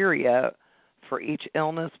criteria for each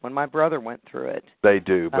illness. When my brother went through it, they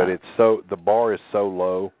do, but the bar is so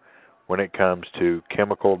low when it comes to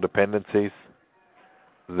chemical dependencies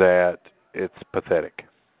that it's pathetic.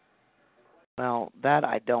 Well, that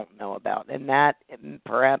I don't know about, and that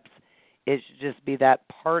perhaps it should just be that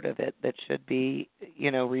part of it that should be,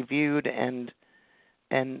 reviewed and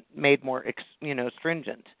made more,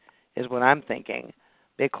 stringent, is what I'm thinking,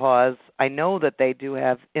 because I know that they do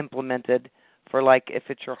have implemented for, like, if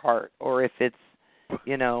it's your heart or if it's,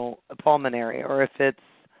 pulmonary or if it's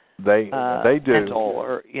they do mental,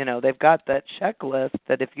 or they've got that checklist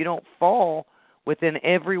that if you don't fall within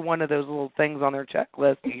every one of those little things on their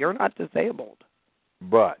checklist, you're not disabled.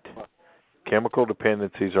 But chemical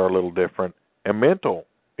dependencies are a little different, and mental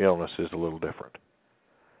illness is a little different.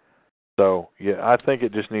 So, yeah, I think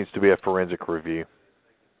it just needs to be a forensic review.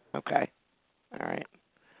 Okay. All right.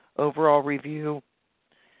 Overall review,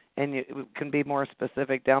 and you can be more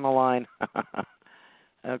specific down the line.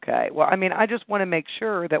 Okay. Well, I just want to make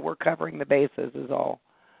sure that we're covering the bases is all.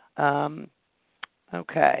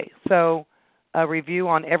 Okay. So, a review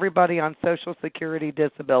on everybody on Social Security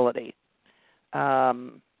disability.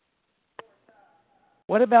 What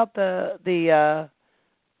about the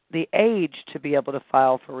age to be able to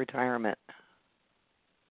file for retirement?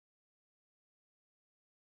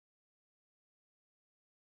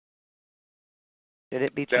 Did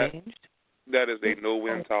it be changed? That is a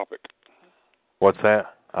no-win topic. What's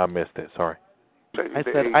that? I missed it. Sorry.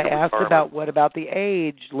 I asked about what about the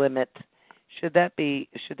age limit? Should that be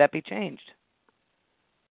changed?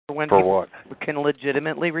 For when people can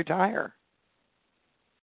legitimately retire.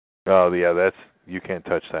 Oh yeah, you can't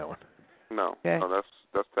touch that one. No, okay. No,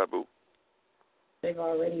 that's taboo. They've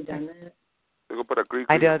already done that. They're gonna put a Greek.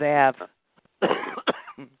 I know they have.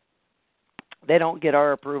 They don't get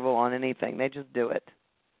our approval on anything. They just do it.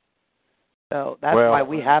 So that's why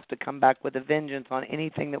we have to come back with a vengeance on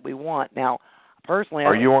anything that we want. Now, personally,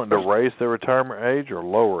 are you wanting to raise the retirement age or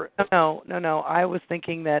lower it? No. I was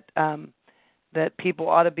thinking that that people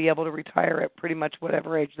ought to be able to retire at pretty much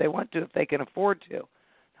whatever age they want to if they can afford to.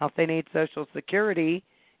 Now, if they need Social Security,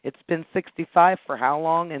 it's been 65 for how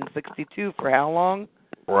long and 62 for how long?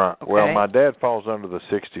 Right. Okay. Well, my dad falls under the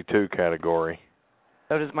 62 category.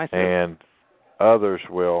 So does my sister. And others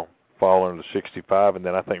will fall under 65, and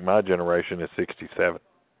then I think my generation is 67.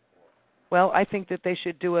 Well, I think that they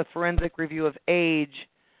should do a forensic review of age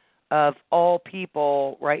of all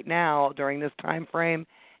people right now during this time frame,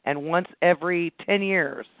 and once every 10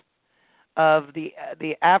 years of the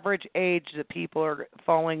average age that people are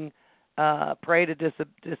falling prey to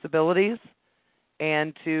disabilities,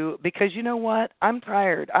 and because you know what? I'm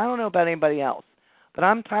tired. I don't know about anybody else, but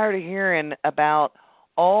I'm tired of hearing about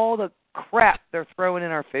all the crap they're throwing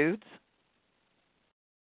in our foods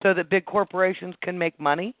so that big corporations can make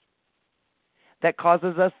money that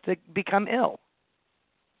causes us to become ill.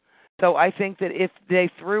 So I think that if they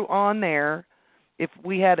threw on there, if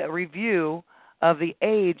we had a review of the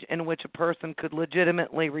age in which a person could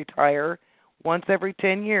legitimately retire once every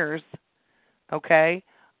 10 years, okay,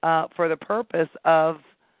 for the purpose of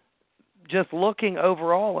just looking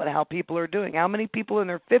overall at how people are doing. How many people in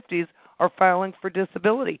their 50s are filing for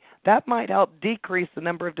disability? That might help decrease the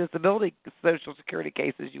number of disability Social Security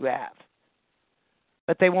cases you have.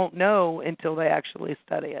 But they won't know until they actually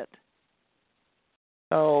study it.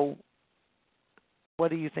 So what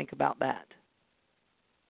do you think about that?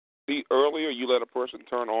 The earlier you let a person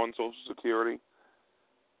turn on Social Security,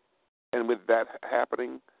 and with that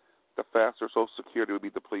happening, the faster Social Security will be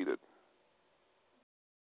depleted.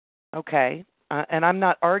 Okay, and I'm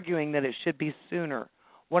not arguing that it should be sooner.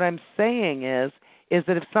 What I'm saying is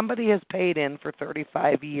that if somebody has paid in for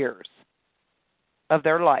 35 years of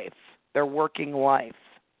their life, their working life,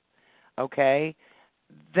 okay,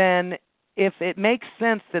 then if it makes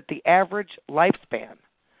sense that the average lifespan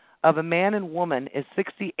of a man and woman is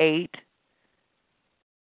 68,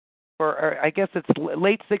 or I guess it's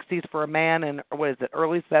late 60s for a man and what is it,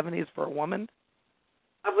 early 70s for a woman?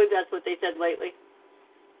 I believe that's what they said lately.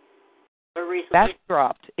 Or recently. That's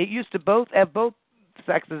dropped. It used to have both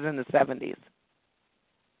sexes in the 70s.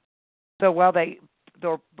 So while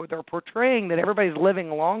they're portraying that everybody's living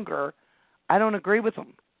longer, I don't agree with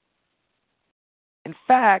them. In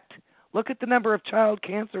fact, look at the number of child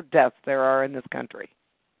cancer deaths there are in this country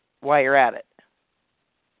while you're at it.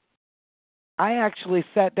 I actually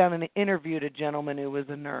sat down and interviewed a gentleman who was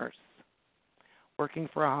a nurse working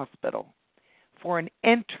for a hospital for an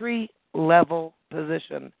entry-level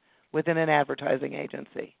position within an advertising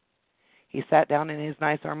agency. He sat down in his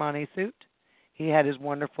nice Armani suit. He had his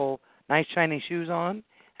wonderful, nice, shiny shoes on.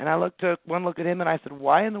 And I took one look at him and I said,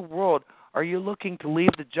 why in the world are you looking to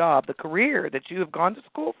leave the job, the career that you have gone to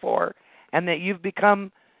school for and that you've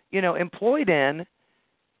become, employed in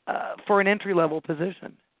for an entry-level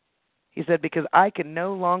position? He said, because I can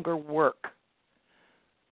no longer work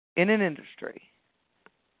in an industry,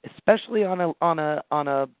 especially on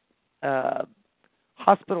a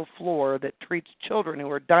hospital floor that treats children who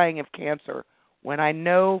are dying of cancer, when I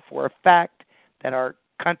know for a fact that our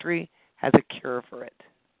country has a cure for it.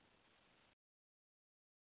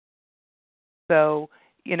 So,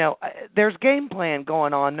 there's game plan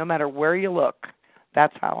going on no matter where you look.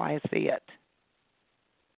 That's how I see it,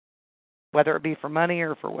 whether it be for money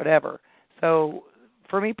or for whatever. So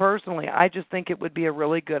for me personally, I just think it would be a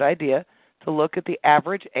really good idea to look at the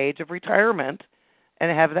average age of retirement and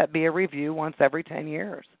have that be a review once every 10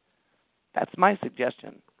 years. That's my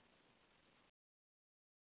suggestion.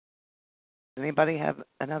 Does anybody have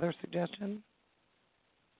another suggestion?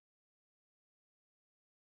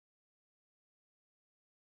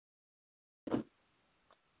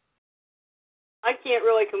 I can't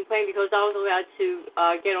really complain because I was allowed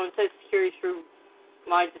to get on Social Security through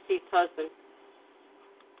my deceased husband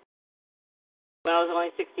when I was only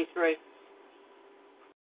 63.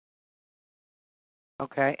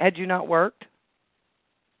 Okay. Had you not worked?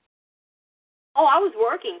 Oh, I was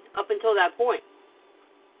working up until that point.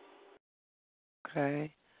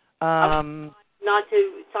 Okay. I was not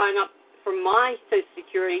to sign up for my Social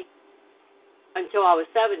Security until I was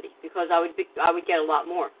 70 because I would get a lot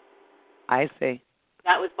more. I see.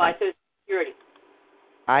 That was by Social Security.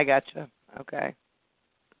 I gotcha. Okay.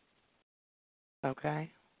 Okay.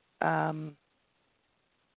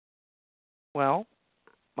 Well,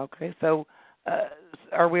 okay. So,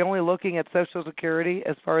 are we only looking at Social Security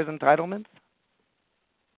as far as entitlements?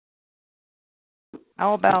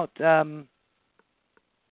 How about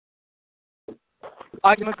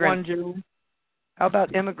immigrants? How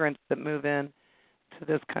about immigrants that move in to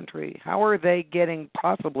this country? How are they getting,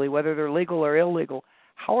 possibly, whether they're legal or illegal,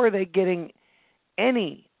 how are they getting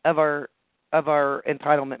any of our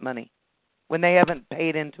entitlement money when they haven't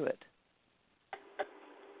paid into it?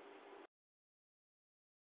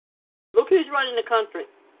 Look who's running the country.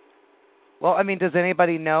 Well, I mean, does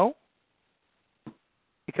anybody know?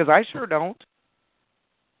 Because I sure don't.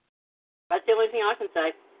 That's the only thing I can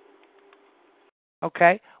say.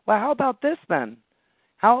 Okay. Well, how about this then?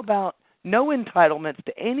 How about no entitlements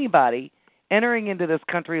to anybody entering into this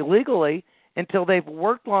country legally until they've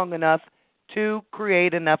worked long enough to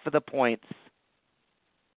create enough of the points?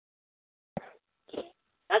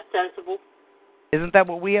 That's sensible. Isn't that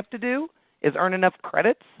what we have to do? Is earn enough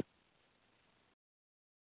credits?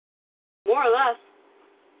 More or less.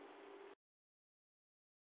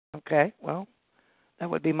 Okay, well, That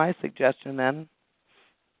would be my suggestion then.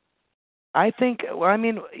 I think,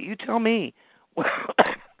 you tell me.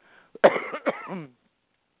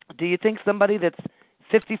 Do you think somebody that's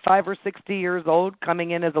 55 or 60 years old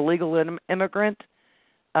coming in as a legal immigrant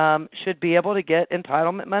should be able to get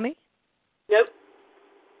entitlement money? Nope.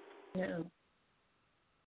 No.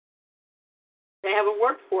 They haven't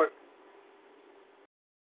worked for it.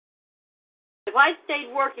 If I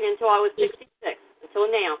stayed working until I was 66,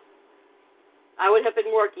 until now, I would have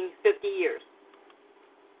been working 50 years.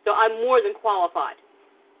 So I'm more than qualified.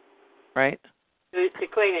 Right. To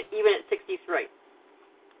claim it, even at 63.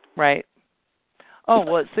 Right. Oh,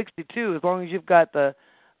 well, at 62, as long as you've got the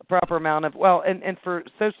proper amount of, and for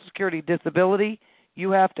Social Security disability,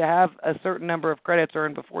 you have to have a certain number of credits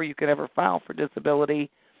earned before you can ever file for disability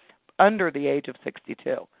under the age of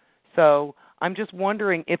 62. So I'm just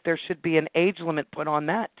wondering if there should be an age limit put on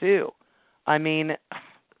that, too. I mean,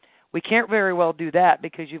 we can't very well do that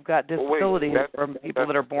because you've got disabilities from people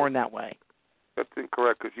that are born that way. That's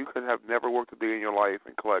incorrect because you could have never worked a day in your life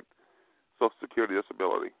and collect Social Security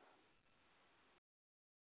disability.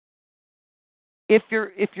 If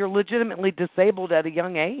you're legitimately disabled at a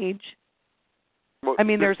young age, well,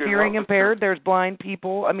 there's hearing impaired, there's blind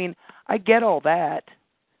people. I get all that.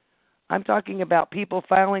 I'm talking about people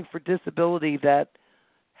filing for disability that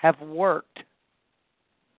have worked.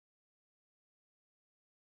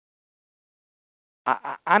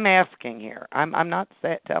 I'm asking here. I'm not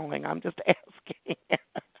telling. I'm just asking.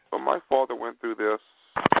 Well, my father went through this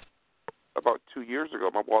about 2 years ago.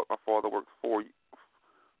 My father worked 40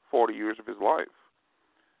 years of his life.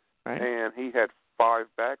 Right. And he had 5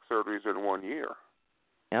 back surgeries in 1 year.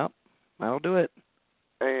 Yep, that'll do it.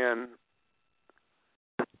 And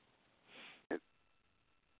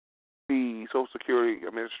the Social Security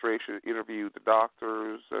Administration interviewed the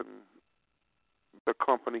doctors and the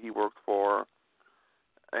company he worked for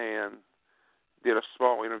and did a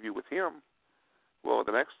small interview with him. Well,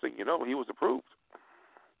 the next thing you know, he was approved.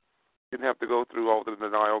 Didn't have to go through all the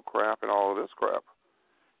denial crap and all of this crap.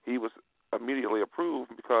 He was immediately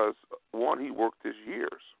approved because, 1, he worked his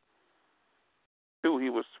years. 2, he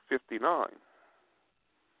was 59.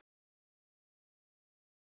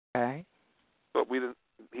 Okay. So he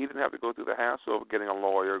didn't have to go through the hassle of getting a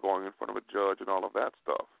lawyer, going in front of a judge, and all of that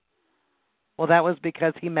stuff. Well, that was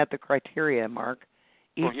because he met the criteria, Mark.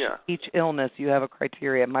 Each illness, you have a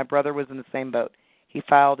criteria. My brother was in the same boat. He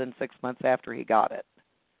filed in 6 months after he got it.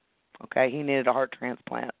 Okay? He needed a heart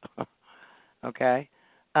transplant. Okay?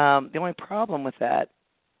 The only problem with that,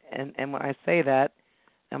 and when I say that,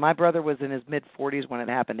 and my brother was in his mid-40s when it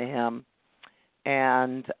happened to him,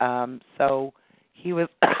 and so he was.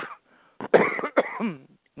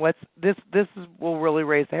 This will really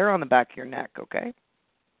raise the hair on the back of your neck. Okay.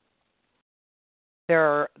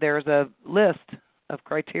 There's a list of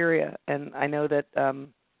criteria, and I know that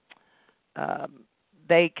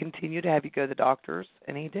they continue to have you go to the doctors,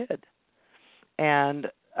 and he did. And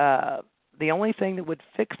the only thing that would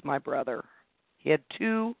fix my brother, he had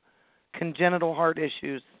 2 congenital heart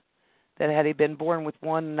issues that had he been born with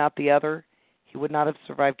one and not the other, he would not have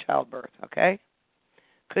survived childbirth, okay?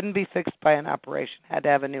 Couldn't be fixed by an operation, had to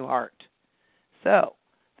have a new heart. So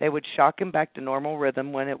they would shock him back to normal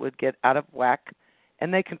rhythm when it would get out of whack,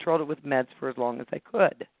 and they controlled it with meds for as long as they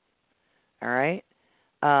could. All right?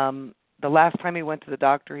 The last time he went to the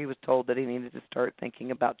doctor, he was told that he needed to start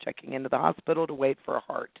thinking about checking into the hospital to wait for a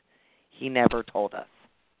heart. He never told us.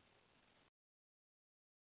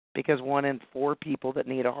 Because 1 in 4 people that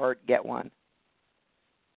need a heart get one.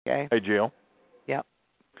 Okay? Hey, Jill. Yep.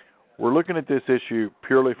 We're looking at this issue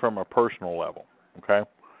purely from a personal level, okay?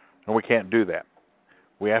 And we can't do that.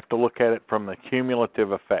 We have to look at it from the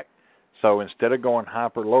cumulative effect. So instead of going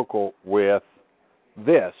hyper-local with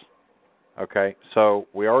this, okay, so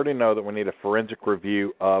we already know that we need a forensic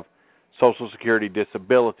review of Social Security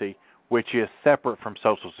disability, which is separate from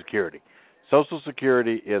Social Security. Social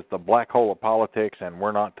Security is the black hole of politics, and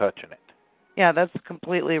we're not touching it. Yeah, that's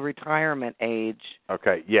completely retirement age.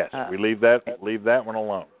 Okay, yes, we leave that one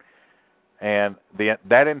alone. And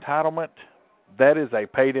that entitlement, that is a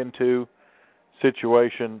paid-into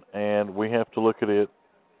situation, and we have to look at it.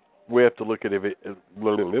 We have to look at it.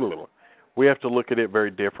 We have to look at it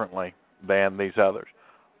very differently than these others.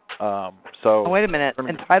 So. Wait a minute.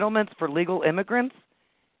 Entitlements for legal immigrants?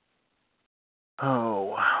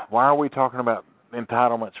 Oh, why are we talking about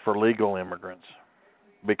entitlements for legal immigrants?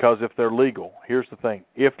 Because if they're legal, here's the thing.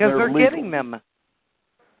 If they're legal, getting them.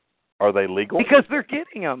 Are they legal? Because they're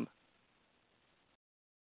getting them.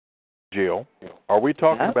 Jill, are we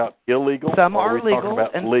talking about illegal? Some are legal,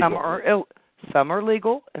 and legal? Some are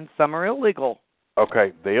legal, and some are illegal.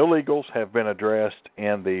 Okay, the illegals have been addressed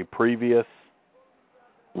in the previous.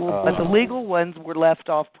 But the legal ones were left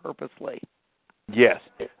off purposely. Yes,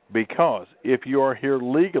 because if you are here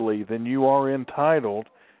legally, then you are entitled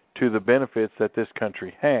to the benefits that this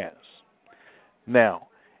country has. Now,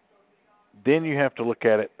 then you have to look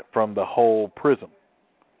at it from the whole prism.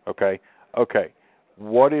 Okay,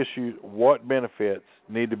 what benefits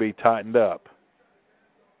need to be tightened up?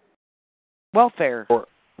 Welfare. Or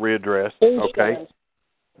readdressed. Okay.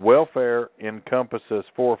 Welfare encompasses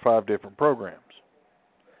 4 or 5 different programs.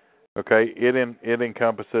 Okay, it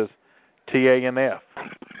encompasses TANF,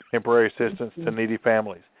 temporary assistance to needy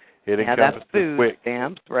families. It encompasses that's food WIC.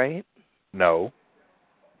 stamps, right? No,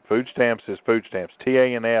 food stamps is food stamps.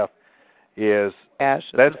 TANF is Cash.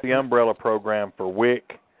 That's the umbrella program for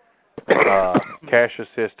WIC, cash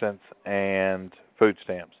assistance, and food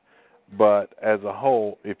stamps. But as a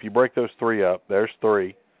whole, if you break those 3 up, there's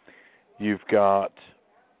 3. You've got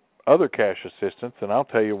other cash assistance, and I'll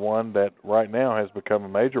tell you one that right now has become a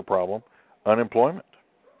major problem: unemployment.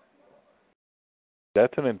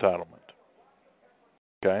 That's an entitlement.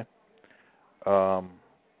 Okay.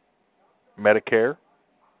 Medicare,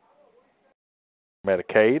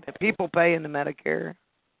 Medicaid. People pay into Medicare.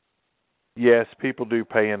 Yes, people do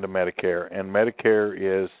pay into Medicare, and Medicare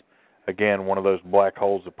is, again, one of those black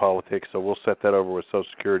holes of politics, so we'll set that over with Social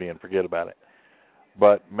Security and forget about it.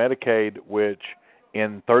 But Medicaid, which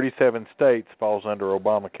in 37 states falls under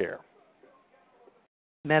Obamacare.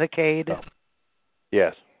 Medicaid? So,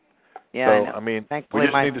 yes. Yeah, so, I know. I mean, thankfully we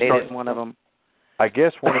just my need to state start, is one of them. I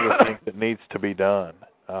guess one of the things that needs to be done,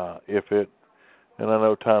 and I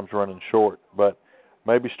know time's running short, but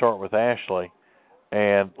maybe start with Ashley,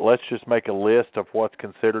 and let's just make a list of what's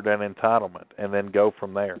considered an entitlement, and then go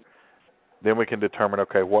from there. Then we can determine,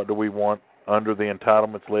 okay, what do we want under the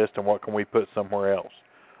entitlements list, and what can we put somewhere else?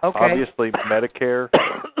 Okay. Obviously, Medicare,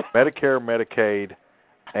 Medicaid,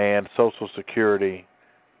 and Social Security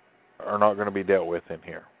are not going to be dealt with in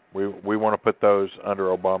here. We want to put those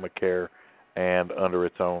under Obamacare and under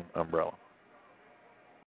its own umbrella.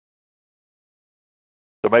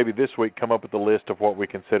 So maybe this week come up with a list of what we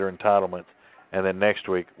consider entitlements, and then next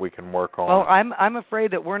week we can work on. Well, I'm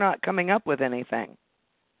afraid that we're not coming up with anything.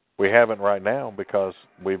 We haven't right now because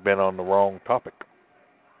we've been on the wrong topic.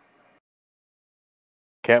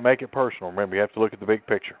 Can't make it personal. Remember, you have to look at the big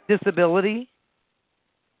picture. Disability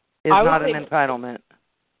is not an entitlement.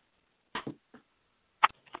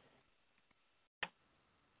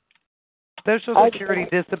 Social Security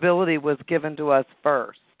disability was given to us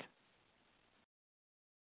first.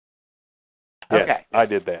 Yes, okay. I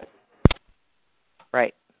did that.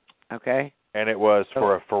 Right. Okay. And it was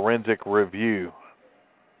for a forensic review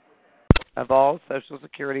of all Social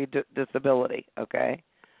Security disability. Okay.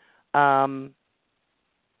 All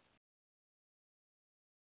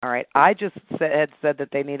right. I just said that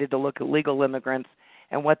they needed to look at legal immigrants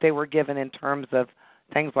and what they were given in terms of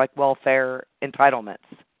things like welfare entitlements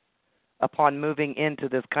upon moving into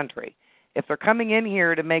this country. If they're coming in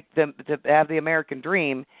here to have the American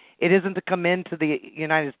dream, it isn't to come into the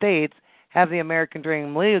United States, have the American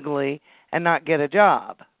dream legally, and not get a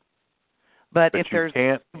job. But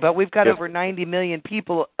we've got over 90 million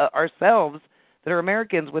people ourselves that are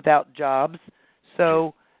Americans without jobs.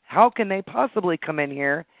 So how can they possibly come in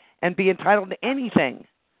here and be entitled to anything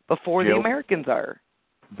before the Americans are?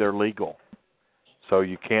 They're legal. So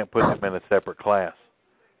you can't put them in a separate class.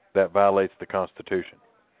 That violates the Constitution.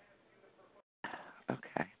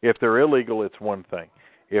 Okay. If they're illegal, it's one thing.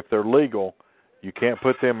 If they're legal, you can't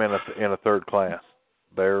put them in a third class.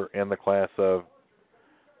 They're in the class of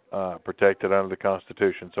protected under the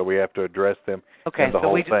Constitution. So we have to address them. Okay, in the so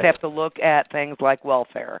whole we just thing. have to look at things like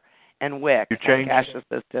welfare and WIC and cash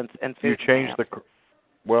assistance and food stamps.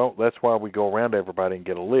 Well, that's why we go around everybody and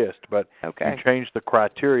get a list. But you change the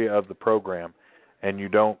criteria of the program, and you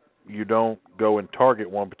don't go and target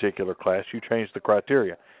one particular class. You change the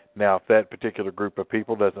criteria. Now, if that particular group of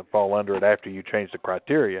people doesn't fall under it after you change the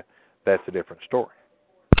criteria, that's a different story.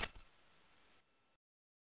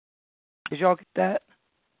 Did y'all get that?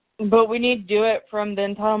 But we need to do it from the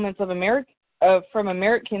entitlements of from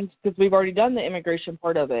Americans because we've already done the immigration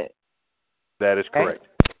part of it. That is correct.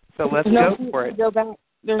 So let's go for it. Go back.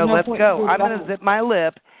 Let's go. I'm going to zip my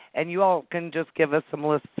lip, and you all can just give us some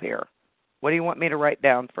lists here. What do you want me to write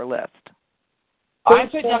down for list? I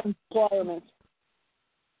put down requirements.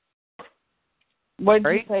 What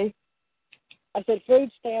did you say? I said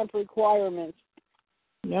food stamp requirements.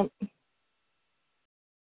 Yep.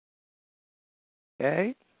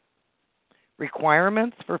 Okay.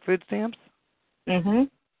 Requirements for food stamps? Mm-hmm.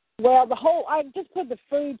 Well, I just put the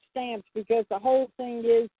food stamps because the whole thing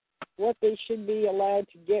is what they should be allowed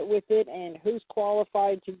to get with it and who's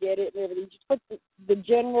qualified to get it and everything. Just put the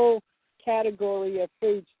general category of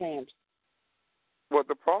food stamps. Well,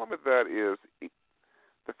 the problem with that is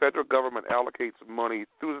the federal government allocates money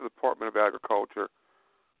through the Department of Agriculture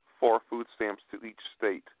for food stamps to each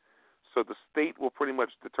state. So the state will pretty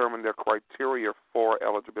much determine their criteria for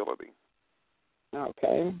eligibility.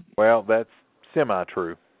 Okay. Well, that's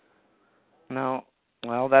semi-true. No.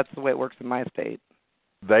 Well, that's the way it works in my state.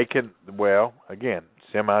 They can, well, again,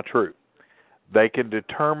 semi-true. They can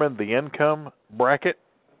determine the income bracket.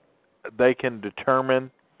 They can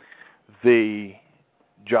determine the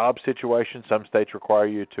job situation. Some states require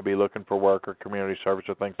you to be looking for work or community service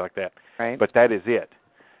or things like that. Right. But that is it.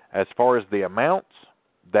 As far as the amounts,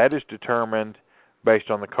 that is determined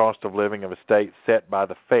based on the cost of living of a state set by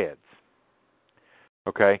the feds.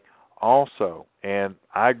 Okay? Also, and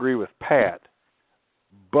I agree with Pat,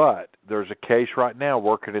 but there's a case right now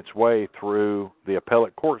working its way through the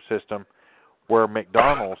appellate court system where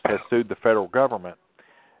McDonald's has sued the federal government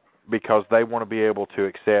because they want to be able to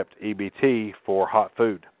accept EBT for hot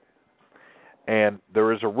food. And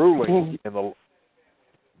there is a ruling in the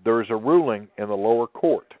lower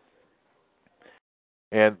court.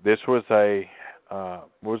 And this was a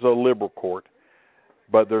liberal court,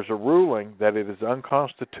 but there's a ruling that it is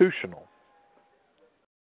unconstitutional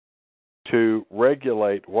to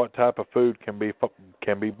regulate what type of food can be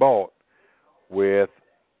bought with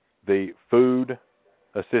the food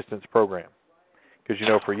assistance program. Because,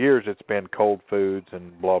 for years it's been cold foods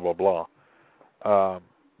and blah, blah, blah.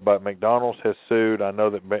 But McDonald's has sued. I know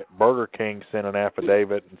that Burger King sent an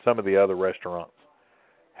affidavit, and some of the other restaurants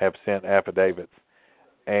have sent affidavits.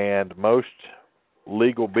 And most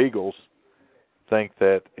legal beagles think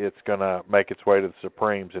that it's going to make its way to the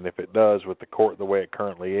Supremes, and if it does, with the court the way it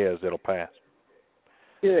currently is, it'll pass.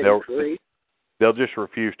 They'll just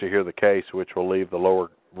refuse to hear the case, which will leave the lower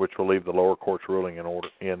court's ruling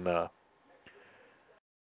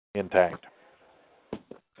intact.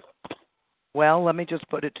 Well, let me just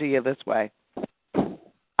put it to you this way.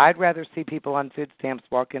 I'd rather see people on food stamps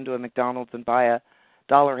walk into a McDonald's and buy a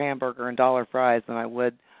 $1 hamburger and $1 fries than I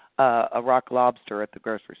would a rock lobster at the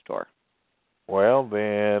grocery store. Well,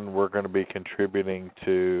 then we're going to be contributing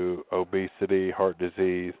to obesity, heart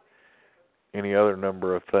disease, any other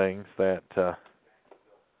number of things that...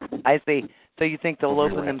 I see. So you think they'll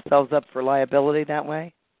open themselves up for liability that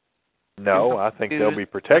way? No, I think they'll be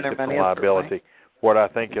protected from liability. What I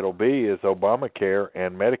think it'll be is Obamacare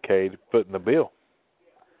and Medicaid footing the bill.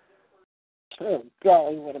 Oh,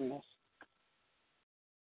 golly, what a mess.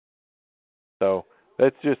 So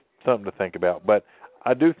that's just something to think about. But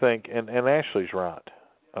I do think, and Ashley's right,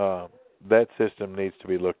 that system needs to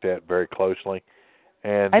be looked at very closely.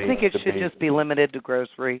 And I think it should just be limited to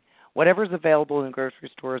grocery. Whatever's available in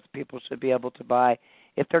grocery stores, people should be able to buy.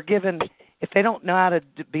 If they don't know how to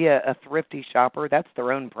be a thrifty shopper, that's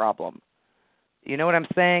their own problem. You know what I'm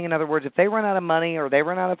saying? In other words, if they run out of money or they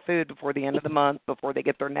run out of food before the end of the month, before they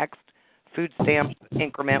get their next food stamp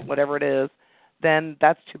increment, whatever it is, then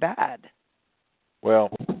that's too bad. Well,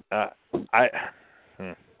 But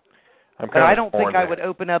I don't think I would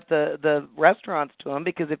open up the restaurants to them,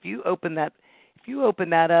 because if you open that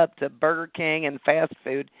up to Burger King and fast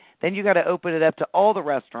food, then you got to open it up to all the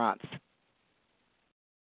restaurants.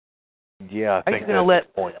 Yeah, I think that's the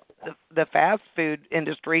point. The fast food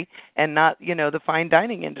industry and not, the fine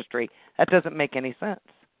dining industry. That doesn't make any sense.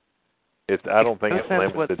 I don't think it's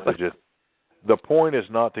limited to just... The point is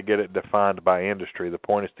not to get it defined by industry. The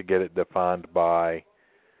point is to get it defined by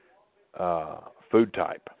food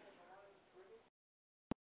type.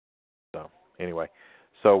 So, anyway.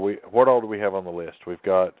 So, what all do we have on the list? We've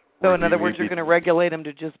got... So, in other words, you're going to regulate them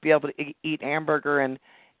to just be able to eat hamburger and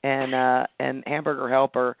hamburger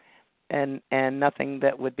helper and nothing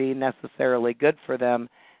that would be necessarily good for them,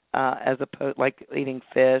 as opposed like eating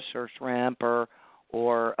fish or shrimp or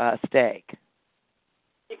steak.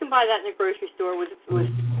 You can buy that in the grocery store with food.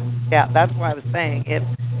 Yeah, that's what I was saying.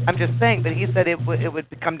 I'm just saying that he said it would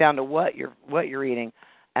come down to what you're eating,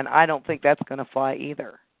 and I don't think that's going to fly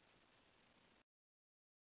either.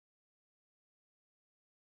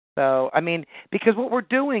 So, I mean, because what we're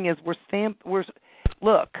doing is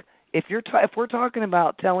look, if we're talking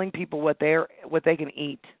about telling people what they can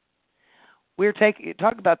eat,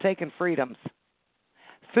 talk about taking freedoms.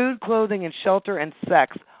 Food, clothing, and shelter and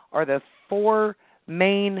sex are the 4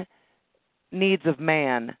 main needs of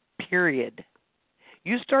man, period.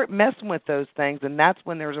 You start messing with those things, and that's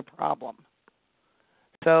when there's a problem.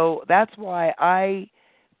 So that's why I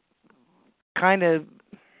kind of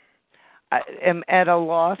am at a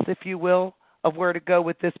loss, if you will, of where to go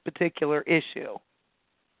with this particular issue.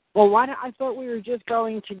 Well, I thought we were just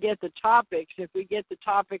going to get the topics. If we get the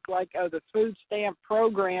topic like, the food stamp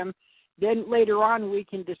program, then later on we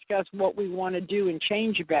can discuss what we want to do and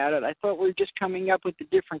change about it. I thought we were just coming up with the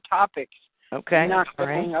different topics. Okay. Not All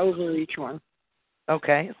going right. over each one.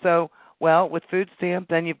 Okay. So, well, with food stamp,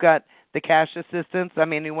 then you've got the cash assistance. I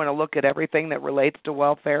mean, you want to look at everything that relates to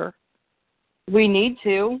welfare? We need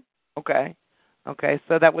to. Okay. Okay.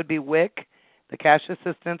 So that would be WIC, the cash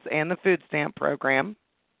assistance, and the food stamp program.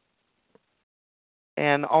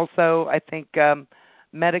 And also, I think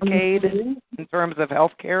Medicaid in terms of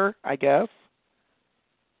health care, I guess.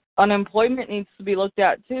 Unemployment needs to be looked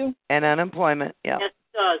at, too. And unemployment, yeah. Yes,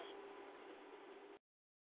 it does.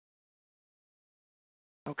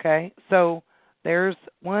 Okay, so there's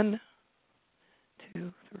 1,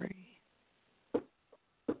 2, 3.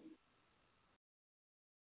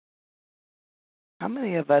 How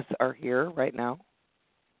many of us are here right now?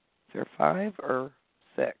 Is there 5 or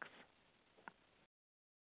 6?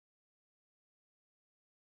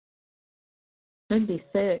 Should be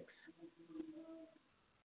 6.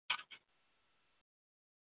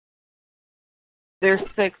 There's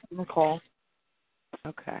 6 in the call.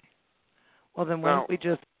 Okay. Well, then why don't we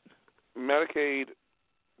just Medicaid,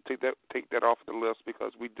 take that off the list,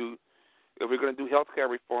 because we do. If we're going to do health care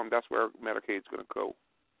reform, that's where Medicaid's going to go.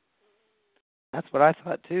 That's what I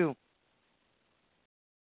thought too.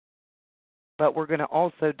 But we're going to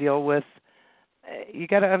also deal with. You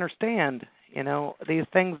got to understand, these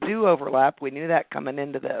things do overlap. We knew that coming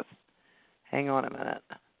into this. Hang on a minute.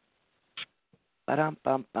 Ba-dum,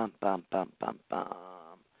 bum, bum, bum, bum, bum, bum.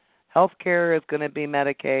 Healthcare is going to be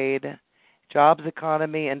Medicaid. Jobs,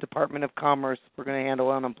 economy, and Department of Commerce, we're going to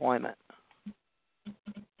handle unemployment.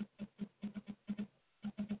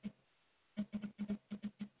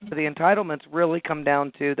 So the entitlements really come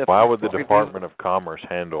down to the... Why would the Department of Commerce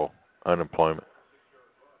handle unemployment?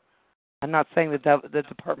 I'm not saying that the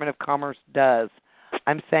Department of Commerce does.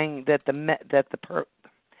 I'm saying that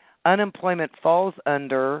unemployment falls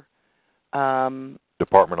under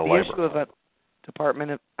Department of the Labor. issue of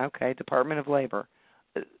Department of Labor.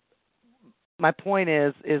 My point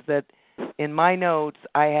is that in my notes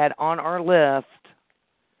I had on our list.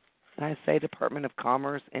 Did I say Department of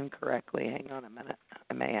Commerce incorrectly? Hang on a minute.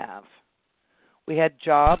 I may have. We had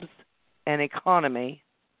jobs and economy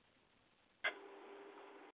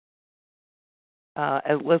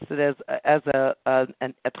as listed as a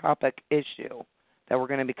topic issue that we're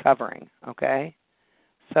going to be covering. Okay,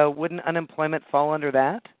 so wouldn't unemployment fall under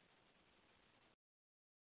that?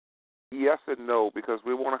 Yes and no, because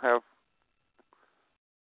we want to have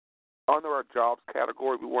under our jobs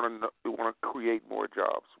category. We want to create more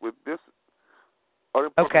jobs. With this,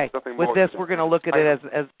 okay. With this, we're going to look at it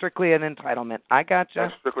as strictly an entitlement. I gotcha.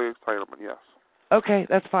 That's strictly entitlement. Yes. Okay,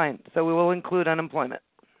 that's fine. So we will include unemployment.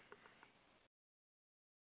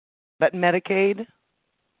 But Medicaid,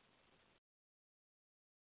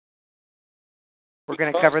 we're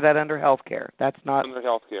going to cover that under health care. That's not under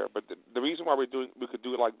health care. But the reason why we could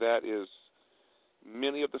do it like that is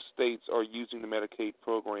many of the states are using the Medicaid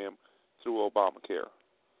program through Obamacare.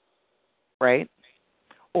 Right?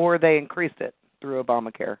 Or they increased it through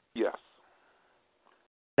Obamacare. Yes.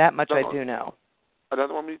 That much I do know.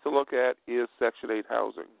 Another one we need to look at is Section 8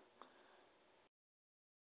 housing.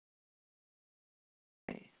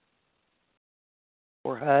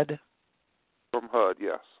 Or HUD? From HUD,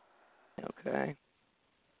 yes. Okay.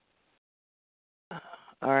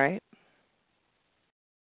 All right.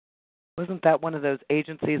 Wasn't that one of those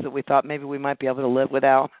agencies that we thought maybe we might be able to live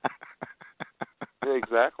without? Yeah,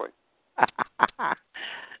 exactly.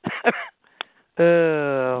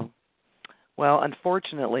 Oh. Well,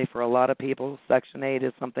 unfortunately for a lot of people, Section 8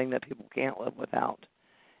 is something that people can't live without.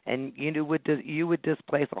 And you would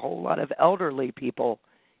displace a whole lot of elderly people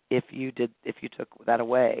if you took that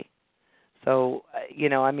away. So,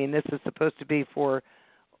 this is supposed to be for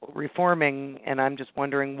reforming, and I'm just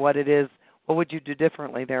wondering what it is. What would you do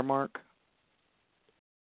differently there, Mark?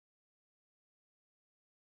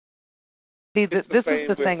 See, this is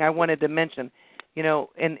the thing I wanted to mention.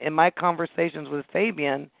 In my conversations with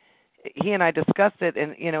Fabian, he and I discussed it,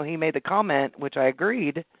 and he made the comment, which I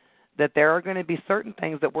agreed, that there are going to be certain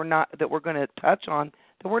things that we're going to touch on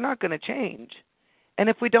that we're not going to change, and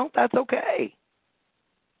if we don't, that's okay.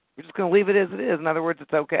 We're just going to leave it as it is. In other words,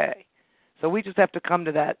 it's okay. So we just have to come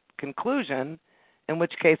to that conclusion, in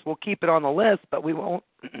which case we'll keep it on the list, but we won't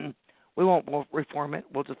reform it.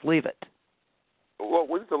 We'll just leave it. What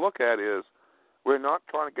we need to look at is we're not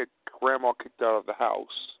trying to get grandma kicked out of the house,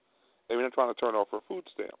 and we're not trying to turn off her food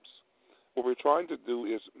stamps. What we're trying to do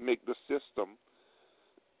is make the system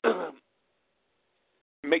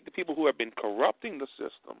make the people who have been corrupting the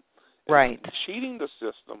system, right, and cheating the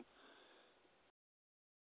system,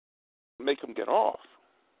 make them get off.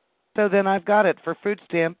 So then I've got it for food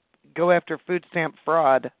stamp. Go after food stamp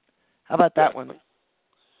fraud. How about that one?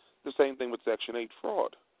 The same thing with Section 8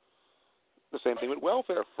 fraud. The same thing with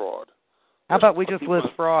welfare fraud. How about we just list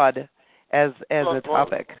fraud as a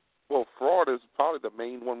topic? Well, fraud is probably the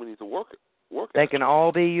main one we need to work They at. can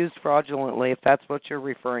all be used fraudulently if that's what you're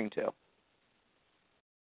referring to.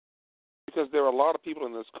 Because there are a lot of people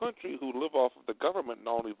in this country who live off of the government and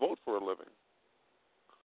only vote for a living.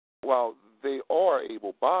 While they are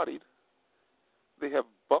able-bodied, they have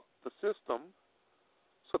bucked the system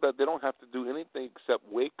so that they don't have to do anything except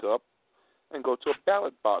wake up and go to a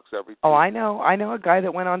ballot box every day. Oh, I know a guy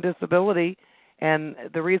that went on disability, and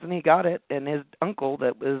the reason he got it, and his uncle,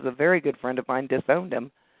 that was a very good friend of mine, disowned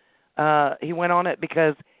him. He went on it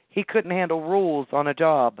because he couldn't handle rules on a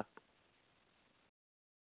job.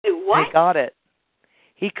 What? He got it.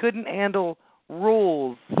 He couldn't handle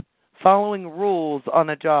rules, following rules on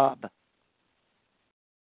a job.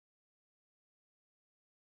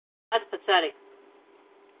 That's pathetic.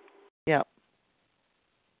 Yeah.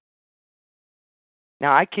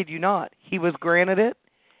 Now, I kid you not. He was granted it,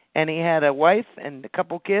 and he had a wife and a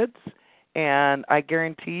couple kids, and I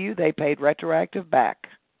guarantee you they paid retroactive back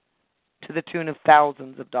to the tune of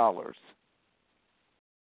thousands of dollars.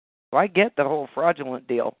 So I get the whole fraudulent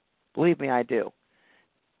deal. Believe me, I do.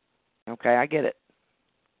 Okay, I get it.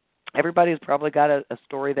 Everybody's probably got a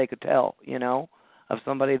story they could tell, of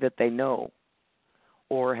somebody that they know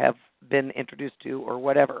or have been introduced to or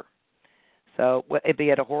whatever. So be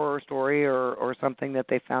it a horror story or something that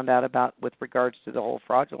they found out about with regards to the whole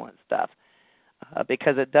fraudulent stuff,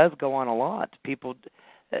 because it does go on a lot. People,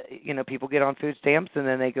 people get on food stamps and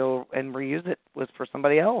then they go and reuse it for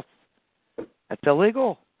somebody else. That's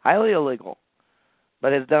illegal, highly illegal,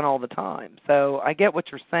 but it's done all the time. So I get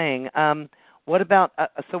what you're saying. What about?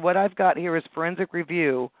 So what I've got here is forensic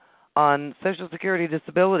review on Social Security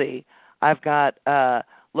disability. I've got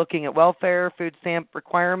looking at welfare, food stamp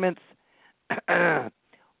requirements,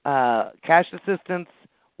 cash assistance,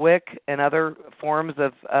 WIC, and other forms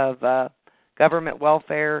of government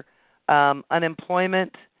welfare,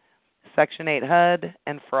 unemployment, Section 8 HUD,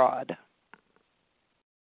 and fraud.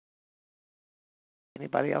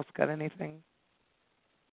 Anybody else got anything?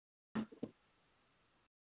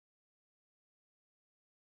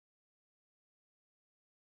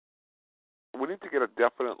 We need to get a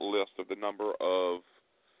definite list of the number of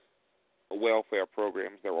welfare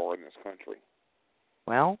programs there are in this country.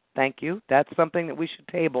 Well, thank you. That's something that we should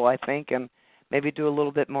table, I think, and maybe do a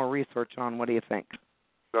little bit more research on. What do you think?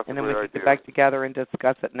 That's and then a we great can idea. get back together and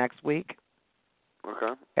discuss it next week.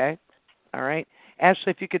 Okay. Okay. All right.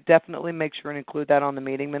 Ashley, if you could definitely make sure and include that on the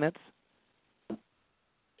meeting minutes.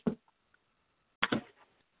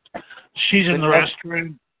 She's in the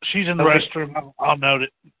restroom. She's in the restroom. I'll note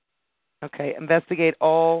it. Okay. Investigate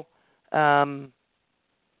all.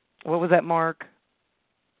 What was that, Mark?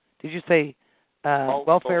 Did you say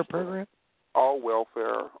welfare program? All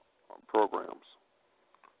welfare programs.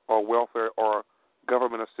 All welfare or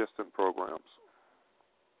government assistance programs.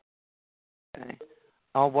 Okay.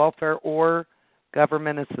 All welfare or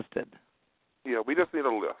government assisted. Yeah, we just need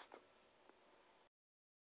a list.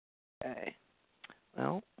 Okay.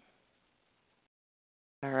 Well,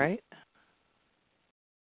 all right.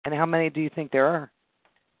 And how many do you think there are?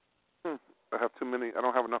 I have too many. I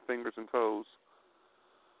don't have enough fingers and toes.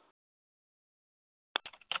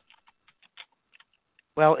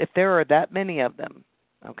 Well, if there are that many of them,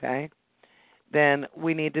 okay, then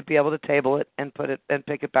we need to be able to table it and put it and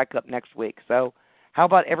pick it back up next week. So, how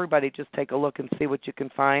about everybody just take a look and see what you can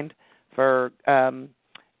find for,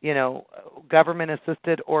 government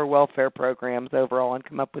assisted or welfare programs overall, and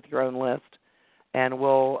come up with your own list, and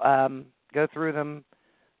we'll go through them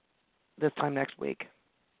this time next week.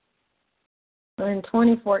 In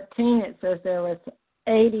 2014, it says there was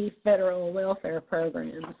 80 federal welfare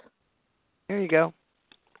programs. Here you go.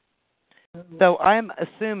 So I'm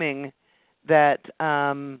assuming that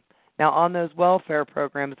now on those welfare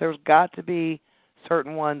programs, there's got to be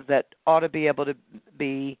certain ones that ought to be able to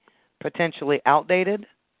be potentially outdated.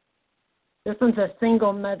 This one's a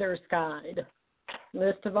single mother's guide.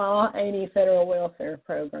 List of all 80 federal welfare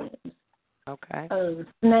programs. Okay.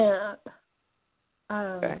 SNAP.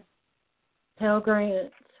 Okay. Pell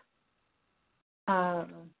Grants.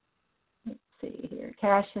 Let's see here.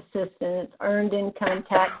 Cash assistance, earned income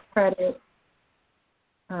tax credit,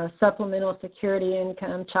 supplemental security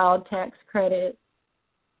income, child tax credit,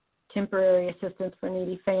 temporary assistance for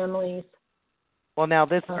needy families, Well, now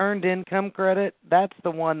this earned income credit, that's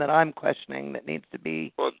the one that I'm questioning that needs to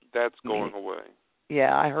be. Well, that's going away.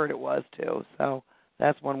 Yeah, I heard it was too. So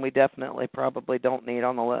that's one we definitely probably don't need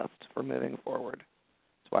on the list for moving forward.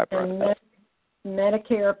 That's why I brought it up.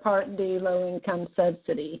 Medicare Part D low-income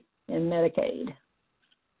subsidy and Medicaid.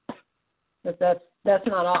 But that's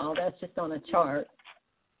not all. That's just on a chart.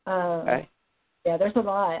 Okay. Yeah, there's a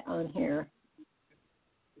lot on here.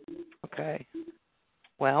 Okay.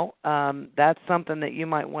 Well, that's something that you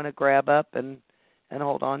might want to grab up and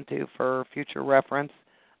hold on to for future reference,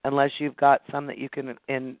 unless you've got some that you can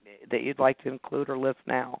that you'd like to include or list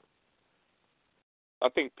now. I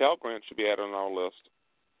think Pell Grant should be added on our list.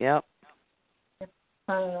 Yep.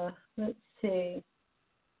 Let's see.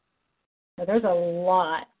 There's a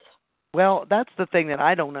lot. Well, that's the thing that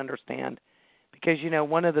I don't understand, because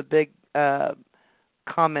one of the big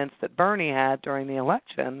comments that Bernie had during the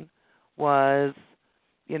election was,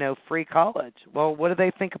 free college. Well, what do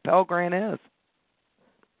they think a Pell Grant is?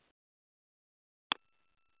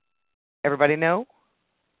 Everybody know?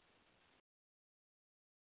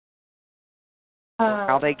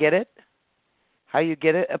 How they get it? How you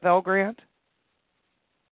get it, a Pell Grant?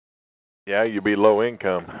 Yeah, you'd be low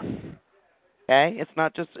income. Okay, is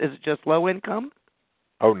it just low income?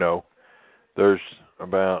 Oh, no. There's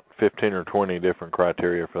about 15 or 20 different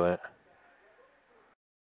criteria for that.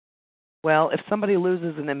 Well, if somebody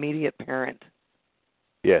loses an immediate parent.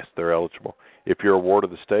 Yes, they're eligible. If you're a ward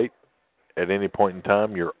of the state, at any point in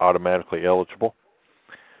time, you're automatically eligible.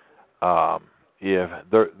 If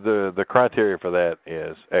the criteria for that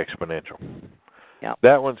is exponential. Yep.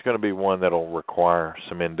 That one's going to be one that'll require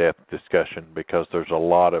some in-depth discussion, because there's a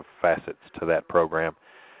lot of facets to that program.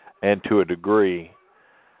 And to a degree,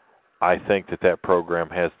 I think that program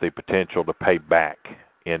has the potential to pay back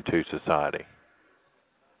into society.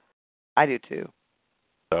 I do too.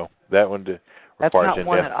 So that one requires That's not in-depth.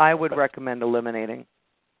 one that I would recommend eliminating.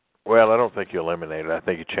 Well, I don't think you eliminate it. I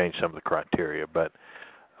think you change some of the criteria, but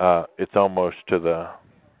it's almost to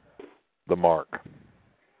the mark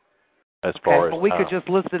as far as. Well, we could just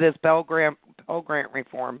list it as Pell Grant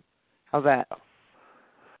reform. How's that?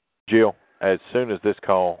 Jill, as soon as this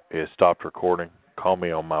call is stopped recording, call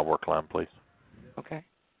me on my work line, please. Okay.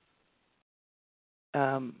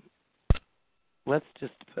 Let's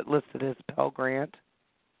just list it as Pell Grant.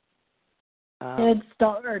 Head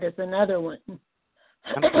Start is another one.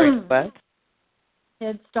 I'm sorry, what?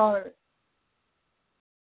 Head Start.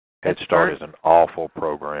 Head Start is an awful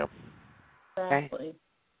program. Exactly. Okay.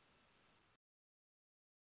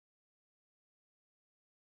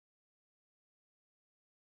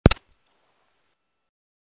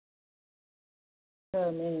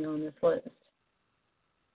 So many on this list.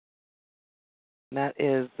 That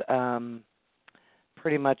is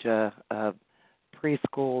pretty much a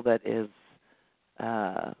preschool that is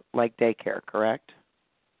like daycare, correct?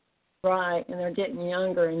 Right, and they're getting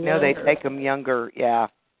younger and No, younger. they take them younger, yeah.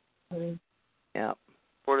 Mm-hmm. Yeah.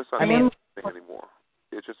 Or it's not anything anymore.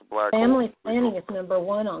 It's just a black Family planning is number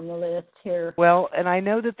one on the list here. Well, and I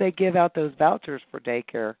know that they give out those vouchers for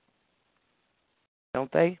daycare,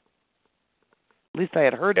 don't they? At least I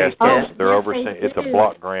had heard yes, they did. they're overseeing. It's a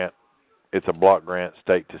block grant. It's a block grant,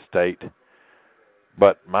 state to state.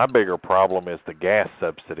 But my bigger problem is the gas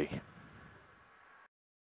subsidy.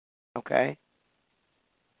 Okay.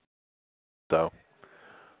 So.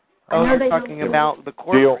 You're talking about the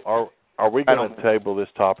corporate. Jill, are we going to table this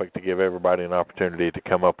topic to give everybody an opportunity to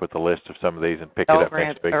come up with a list of some of these and pick it up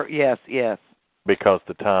next week? Yes. Because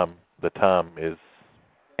the time is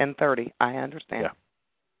 10:30. I understand.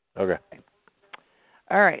 Yeah. Okay.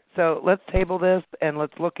 All right. So let's table this and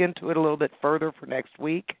let's look into it a little bit further for next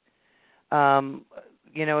week.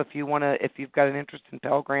 If you've got an interest in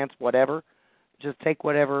Pell Grants, whatever, just take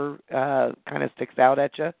whatever kind of sticks out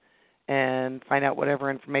at you and find out whatever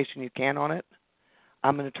information you can on it.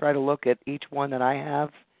 I'm going to try to look at each one that I have,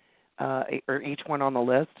 or each one on the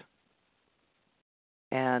list,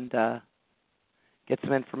 and get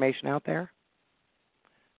some information out there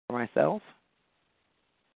for myself.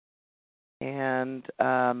 And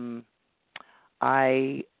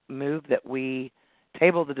I move that we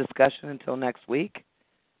table the discussion until next week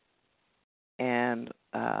and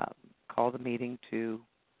call the meeting to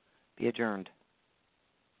be adjourned.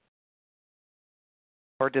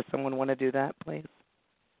 Or does someone want to do that, please?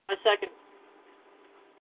 A second.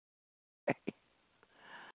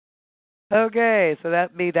 Okay, so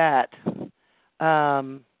that be that.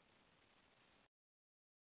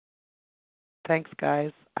 Thanks,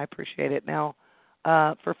 guys. I appreciate it. Now,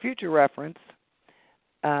 for future reference,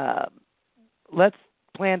 let's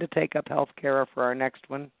plan to take up health care for our next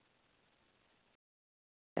one.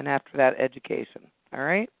 and after that, education. All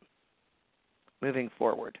right? Moving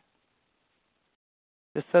forward.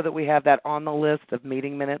 Just so that we have that on the list of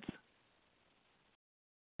meeting minutes.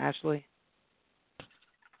 Ashley?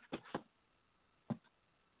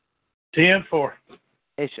 10-4.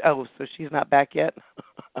 So she's not back yet?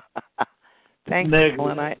 Thanks,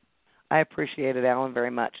 Alan. I appreciate it, Alan, very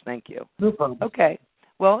much. Thank you. No problem. Okay.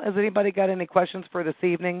 Well, has anybody got any questions for this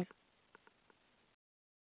evening?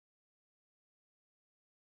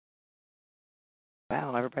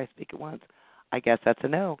 Wow, everybody speak at once. I guess that's a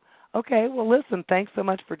no. Okay, well, listen, thanks so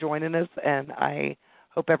much for joining us, and I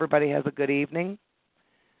hope everybody has a good evening.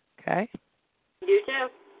 Okay? You too.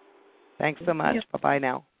 Thanks so much. Bye-bye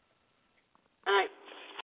now. Bye.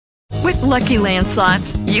 With Lucky Land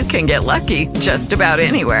Slots, you can get lucky just about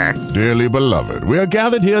anywhere. Dearly beloved, we are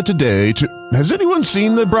gathered here today to... Has anyone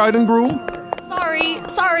seen the bride and groom?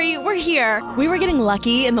 Sorry, we're here. We were getting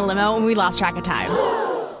lucky in the limo and we lost track of time.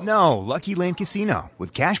 No, Lucky Land Casino,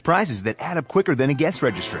 with cash prizes that add up quicker than a guest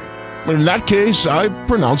registry. In that case, I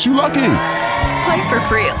pronounce you lucky. Play for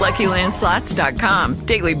free at LuckyLandSlots.com.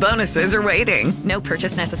 Daily bonuses are waiting. No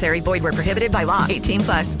purchase necessary. Void where prohibited by law.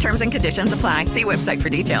 18+. Terms and conditions apply. See website for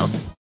details.